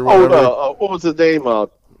practice or Oh, whatever. what was his name?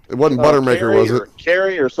 It wasn't Buttermaker, Carey was it? or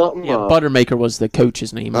Carey or something? Yeah, Buttermaker was the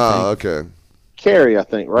coach's name. I Oh, think. okay. Carey, I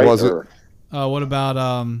think, right? Was it? Or- What about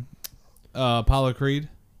Apollo Creed?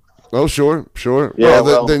 Oh, sure. Yeah,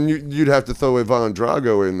 Well, then you'd have to throw Ivan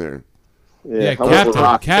Drago in there. Yeah, I went with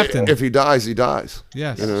Rocky. captain. If he dies, he dies.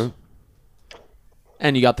 Yes. You know?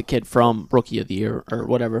 And you got the kid from Rookie of the Year or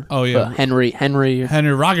whatever. Oh, yeah. Henry Henry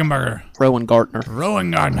Roggenberger. Rowan Gartner. Rowan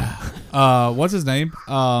Gardner. What's his name?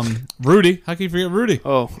 Rudy. How can you forget Rudy?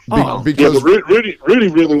 Oh, Yeah, Because but Rudy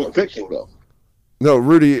really went fiction though. no,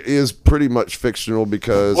 Rudy is pretty much fictional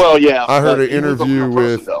because Well, yeah. I heard but an he was a interview real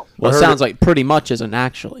person, with. though. well, I it heard sounds like pretty much isn't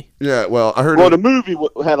actually. Yeah, well, I heard. Well, the movie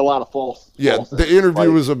had a lot of false. Yeah, false the interview like,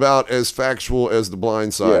 was about as factual as The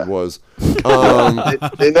Blind Side Yeah. was.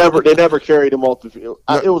 they never carried him off the field.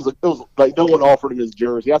 It was like no one offered him his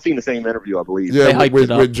jersey. I've seen the same interview, I believe. They Yeah, hyped with,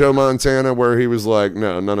 it up. with Joe Montana, where he was like,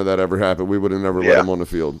 "No, none of that ever happened. We would have never let Yeah. him on the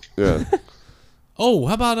field." Yeah, Oh,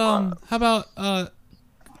 how about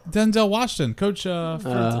Denzel Washington, coach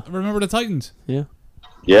for Remember the Titans? Yeah.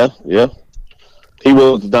 Yeah. He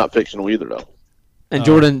was not fictional either, though. And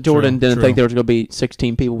Jordan didn't true. think there was going to be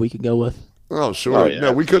 16 people we could go with. oh sure. Oh, yeah.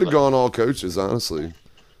 No, we could have gone all coaches, honestly.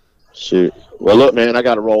 Shoot. Well, look, man, I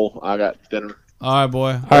got to roll. I got dinner. All right,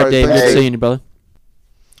 boy. All right, right, Dave. thanks, Good Dave. seeing you, brother.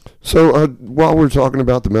 So while we're talking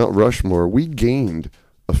about the Mount Rushmore, we gained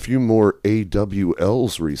a few more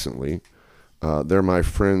AWLs recently. They're my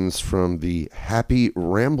friends from the Happy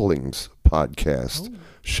Ramblings podcast.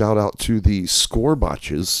 Shout out to the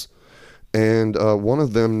Scorebotches. And one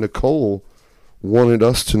of them, Nicole, wanted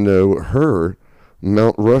us to know her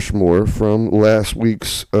Mount Rushmore from last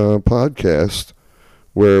week's podcast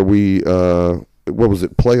where we, what was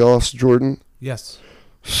it, playoffs, Jordan? Yes.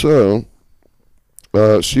 So,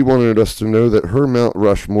 she wanted us to know that her Mount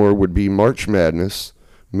Rushmore would be March Madness,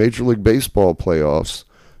 Major League Baseball playoffs,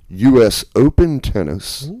 U.S. Open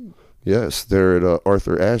tennis. Ooh. Yes, they're at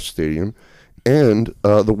Arthur Ashe Stadium, and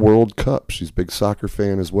the World Cup. She's a big soccer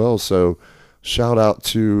fan as well. So, shout out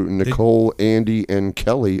to Nicole, Andy, and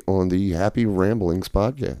Kelly on the Happy Ramblings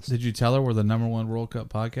podcast. Did you tell her we're the #1 World Cup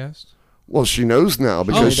podcast? Well, she knows now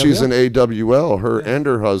because she's an AWL. Her and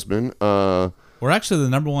her husband. We're actually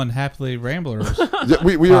the #1 Happily Ramblers.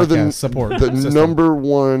 We are the podcast support the system.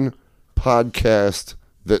 #1 podcast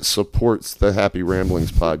that supports the Happy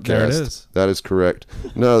Ramblings podcast. There it is. That is correct.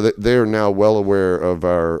 No, they are now well aware of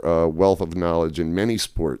our wealth of knowledge in many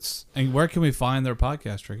sports. And where can we find their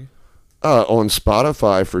podcast, Tricky? On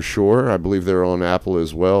Spotify for sure. I believe they're on Apple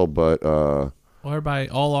as well. But Well, everybody,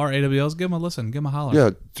 all our AWLs, give them a listen. Give them a holler. yeah,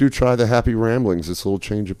 do try the Happy Ramblings. It's a little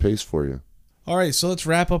change of pace for you. All right, so let's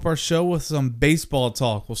wrap up our show with some baseball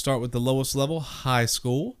talk. We'll start with the lowest level, high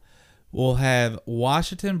school. We'll have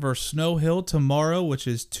Washington versus Snow Hill tomorrow, which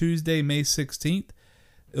is Tuesday, May 16th.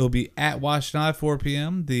 It'll be at Washington High, 4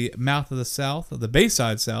 p.m., the mouth of the South, the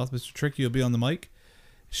Bayside South. Mr. Tricky will be on the mic.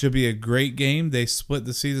 Should be a great game. They split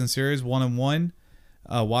the season series 1-1.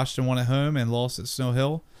 Washington won at home and lost at Snow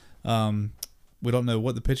Hill. We don't know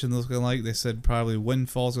what the pitching is looking like. They said probably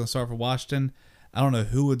Windfall's going to start for Washington. I don't know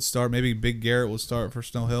who would start. Maybe Big Garrett will start for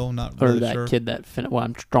Snow Hill. Not or really that sure. kid that well,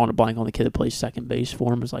 I'm drawing a blank on the kid that plays second base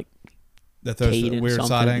for him. Is like That throws a Caden weird something.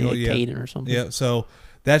 side angle. Yeah, Yeah, Caden or something. Yeah, so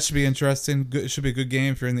that should be interesting. Good, it should be a good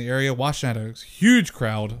game if you're in the area. Washington had a huge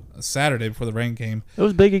crowd Saturday before the rain came. It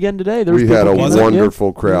was big again today. We had a Was it?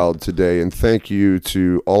 wonderful crowd today, and thank you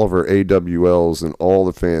to all of our AWLs and all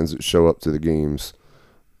the fans that show up to the games.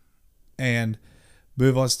 And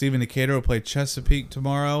move on. Stephen Decatur will play Chesapeake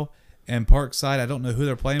tomorrow. And Parkside, I don't know who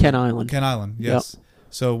they're playing. Ken Island. Ken Island, yes. Yep.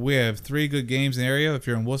 So we have 3 good games in the area. If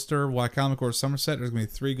you're in Worcester, Wycomico, or Somerset, there's going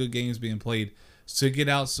to be 3 good games being played. So get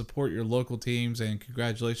out, support your local teams, and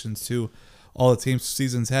congratulations to all the teams'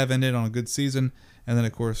 seasons have ended on a good season. And then,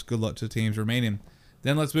 of course, good luck to the teams remaining.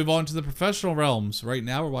 Then let's move on to the professional realms. Right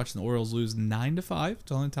now, we're watching the Orioles lose 9-5.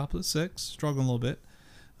 It's on the top of the 6. Struggling a little bit.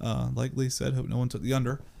 Like Lee said, hope no one took the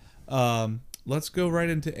under. Let's go right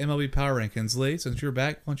into MLB Power Rankings. Lee, since you're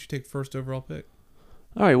back, why don't you take first overall pick?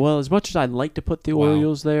 All right. Well, as much as I'd like to put the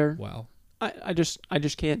Orioles there, wow, I just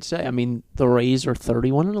can't say. I mean, the Rays are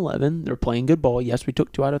 31-11. They're playing good ball. Yes, we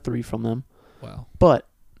took 2 out of 3 from them. Wow. But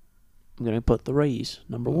I'm gonna put the Rays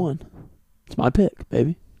number 1. It's my pick,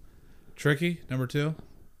 baby. Tricky number 2.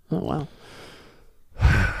 Oh wow.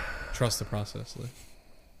 Trust the process, Lee.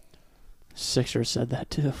 Sixers said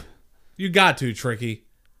that too. You got to, Tricky.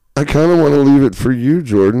 I kind of want to leave it for you,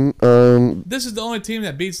 Jordan. This is the only team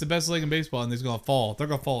that beats the best league in baseball, and they're going to fall. They're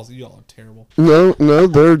going to fall. So y'all are terrible. No,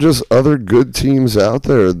 there are just other good teams out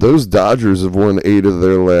there. Those Dodgers have won 8 of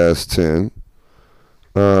their last 10.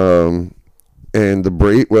 And the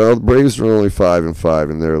Braves are only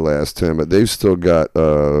 5-5 in their last 10, but they've still got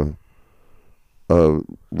a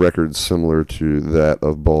record similar to that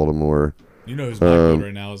of Baltimore. You know who's back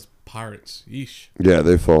right now is Pirates. Yeesh. Yeah,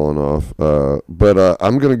 they've fallen off. But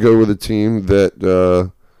I'm going to go with a team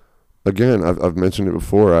that, again, I've mentioned it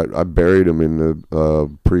before. I buried them in the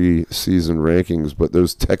preseason rankings, but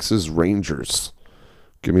those Texas Rangers.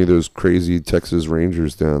 Give me those crazy Texas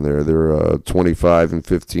Rangers down there. They're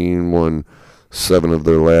 25-15, won 7 of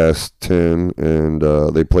their last 10, and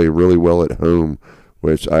they play really well at home,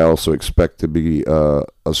 which I also expect to be a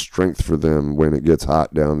strength for them when it gets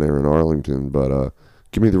hot down there in Arlington. But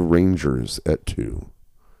give me the Rangers at 2.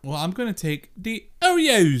 Well, I'm going to take the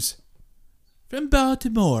Orioles from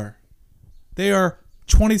Baltimore. They are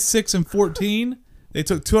 26-14. They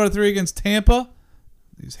took 2 out of 3 against Tampa.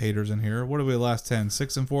 These haters in here. What are we last 10?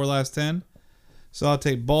 6-4 last 10. So I'll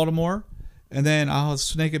take Baltimore. And then I'll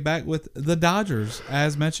snake it back with the Dodgers.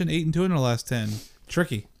 As mentioned, 8-2 in their last 10.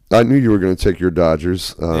 Tricky. I knew you were going to take your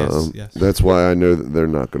Dodgers. Yes. That's why I know that they're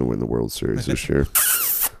not going to win the World Series this year.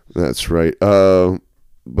 That's right. The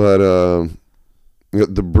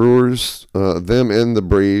Brewers, them and the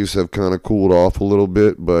Braves have kind of cooled off a little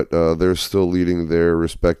bit, but they're still leading their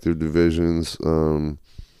respective divisions.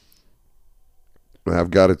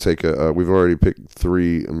 I've got to take we've already picked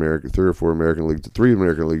 3 or 4 American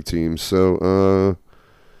League teams. So,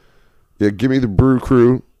 give me the Brew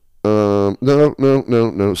Crew.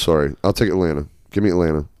 No. Sorry, I'll take Atlanta. Give me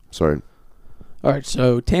Atlanta. Sorry. All right.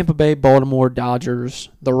 So Tampa Bay, Baltimore, Dodgers,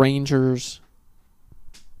 the Rangers,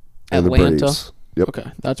 And Atlanta. the Braves. Yep.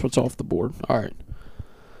 Okay, that's what's off the board. All right.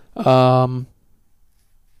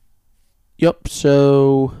 Yep.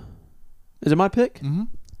 So, is it my pick? Mm-hmm.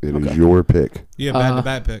 It is your pick. Yeah,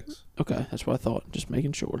 back-to-back picks. Okay, that's what I thought. Just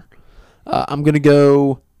making sure. I'm gonna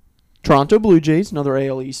go Toronto Blue Jays, another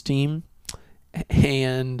AL East team,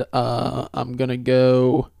 and I'm gonna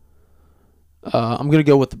go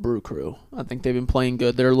with the Brew Crew. I think they've been playing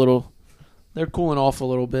good. They're cooling off a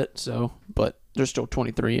little bit. So, but they're still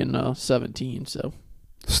 23-17. So,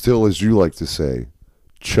 still, as you like to say,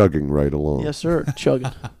 chugging right along. Yes, sir.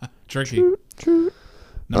 Chugging. Tricky. True.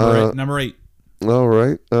 Number 8. All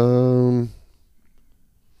right.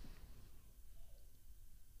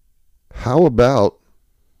 How about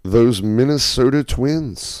those Minnesota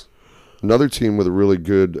Twins? Another team with a really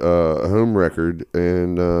good home record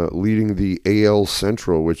and leading the AL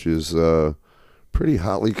Central, which is pretty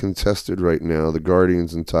hotly contested right now. The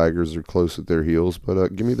Guardians and Tigers are close at their heels,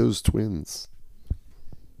 but give me those Twins.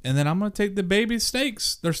 And then I'm going to take the Baby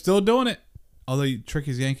Snakes. They're still doing it. Although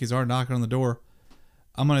Tricky's Yankees are knocking on the door.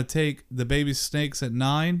 I'm going to take the Baby Snakes at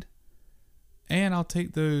 9. And I'll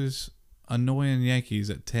take those annoying Yankees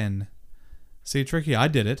at 10. See, Tricky, I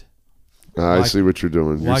did it. I see what you're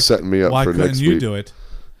doing. You're setting me up for next week. Why couldn't you do it?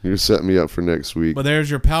 You're setting me up for next week. But there's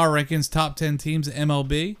your power rankings, top 10 teams at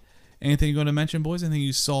MLB. Anything you're going to mention, boys? Anything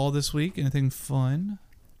you saw this week? Anything fun?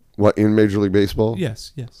 What, in Major League Baseball?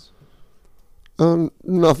 Yes.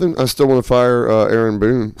 Nothing. I still want to fire Aaron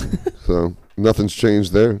Boone, so nothing's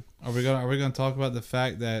changed there. Are we gonna talk about the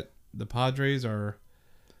fact that the Padres are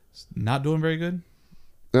not doing very good?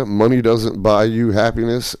 Yeah, money doesn't buy you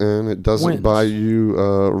happiness, and it doesn't buy you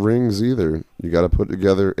rings either. You got to put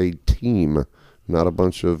together a team, not a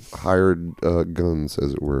bunch of hired guns,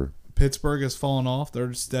 as it were. Pittsburgh has fallen off.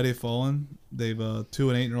 They're steady falling. They've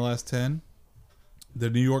 2-8 in their last 10. The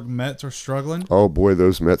New York Mets are struggling. Oh boy,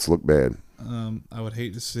 those Mets look bad. I would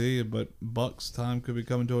hate to see it, but Bucks' time could be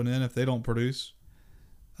coming to an end if they don't produce.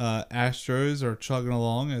 Astros are chugging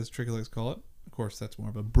along, as Tricky likes to call it. Of course, that's more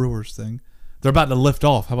of a Brewers thing. They're about to lift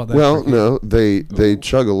off. How about that? Well, no, they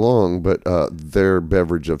chug along, but their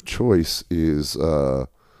beverage of choice is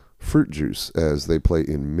fruit juice, as they play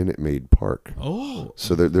in Minute Maid Park. Oh,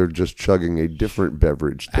 so they're just chugging a different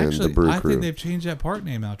beverage than the Brew Crew. I think they've changed that park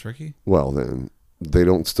name now, Tricky. Well, then they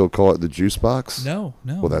don't still call it the Juice Box. No.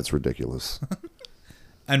 Well, that's ridiculous.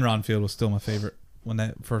 Enron Field was still my favorite when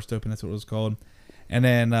that first opened. That's what it was called. And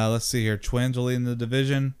then let's see here, Twins are leading the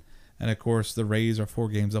division. And, of course, the Rays are 4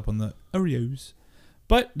 games up on the Orioles.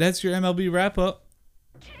 But that's your MLB wrap-up.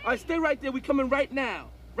 All right, stay right there. We coming right now.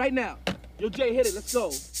 Right now. Yo, Jay, hit it. Let's go.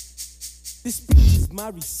 This speech is my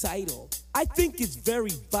recital. I think it's very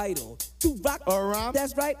vital to rock around.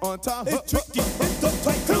 That's right. On time. It's tricky. It's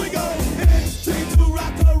uptight. Here we go. It's tricky to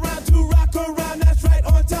rock around. To rock around. That's right.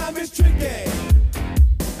 On time. It's tricky.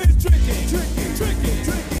 It's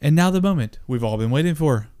tricky. And now the moment we've all been waiting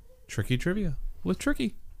for. Tricky Trivia with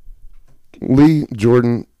Tricky. Lee,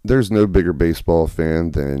 Jordan, there's no bigger baseball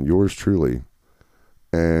fan than yours truly.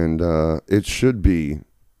 And it should be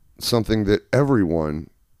something that everyone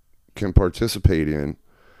can participate in.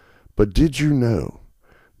 But did you know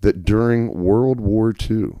that during World War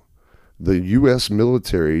II, the U.S.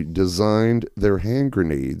 military designed their hand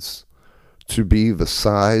grenades to be the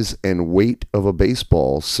size and weight of a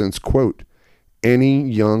baseball since, quote, any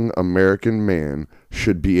young American man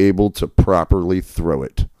should be able to properly throw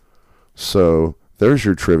it. So there's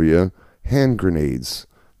your trivia. Hand grenades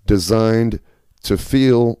designed to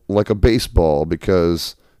feel like a baseball,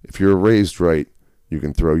 because if you're raised right, you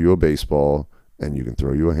can throw you a baseball and you can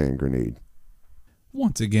throw you a hand grenade.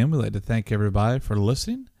 Once again, we'd like to thank everybody for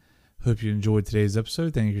listening. Hope you enjoyed today's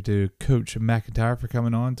episode. Thank you to Coach McIntyre for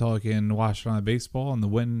coming on, talking Washington baseball and the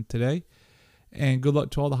win today. And good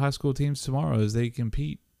luck to all the high school teams tomorrow as they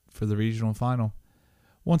compete for the regional final.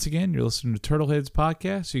 Once again, you're listening to Turtleheads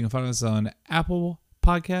Podcast. You can find us on Apple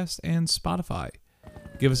Podcasts and Spotify.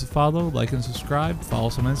 Give us a follow, like, and subscribe. Follow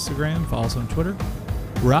us on Instagram. Follow us on Twitter.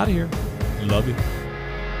 We're out of here. Love you.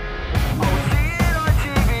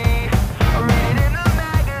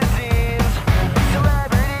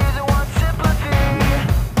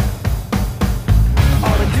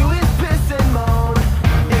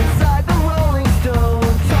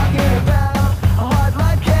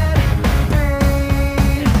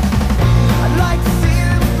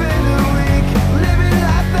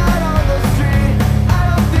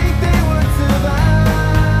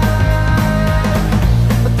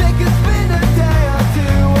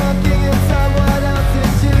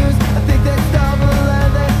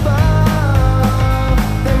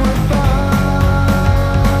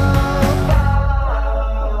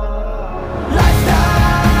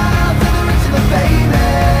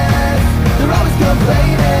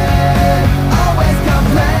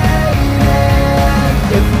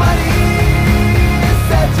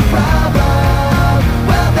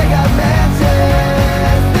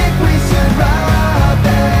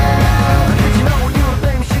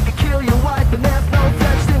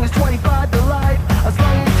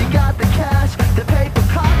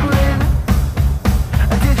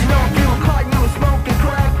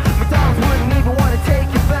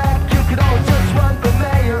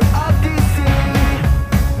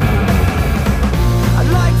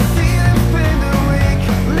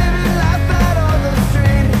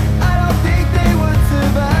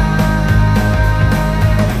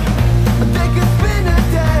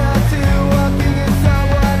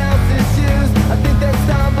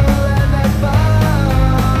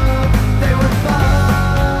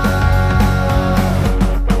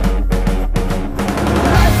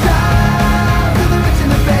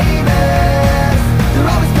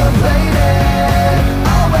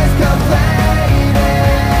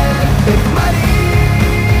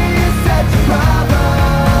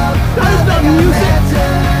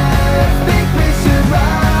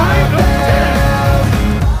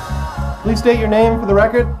 State your name for the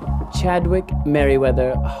record. Chadwick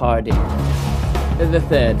Merriweather Harding the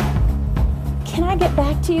third. Can I get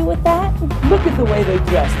back to you with that? Look at the way they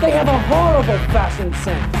dress. They have a horrible fashion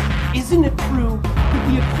sense. Isn't it true that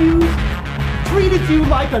the accused treated you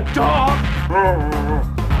like a dog?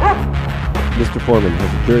 Mr. Foreman,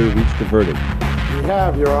 has the jury reached a verdict? We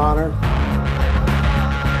have, Your Honor.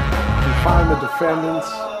 We find the defendants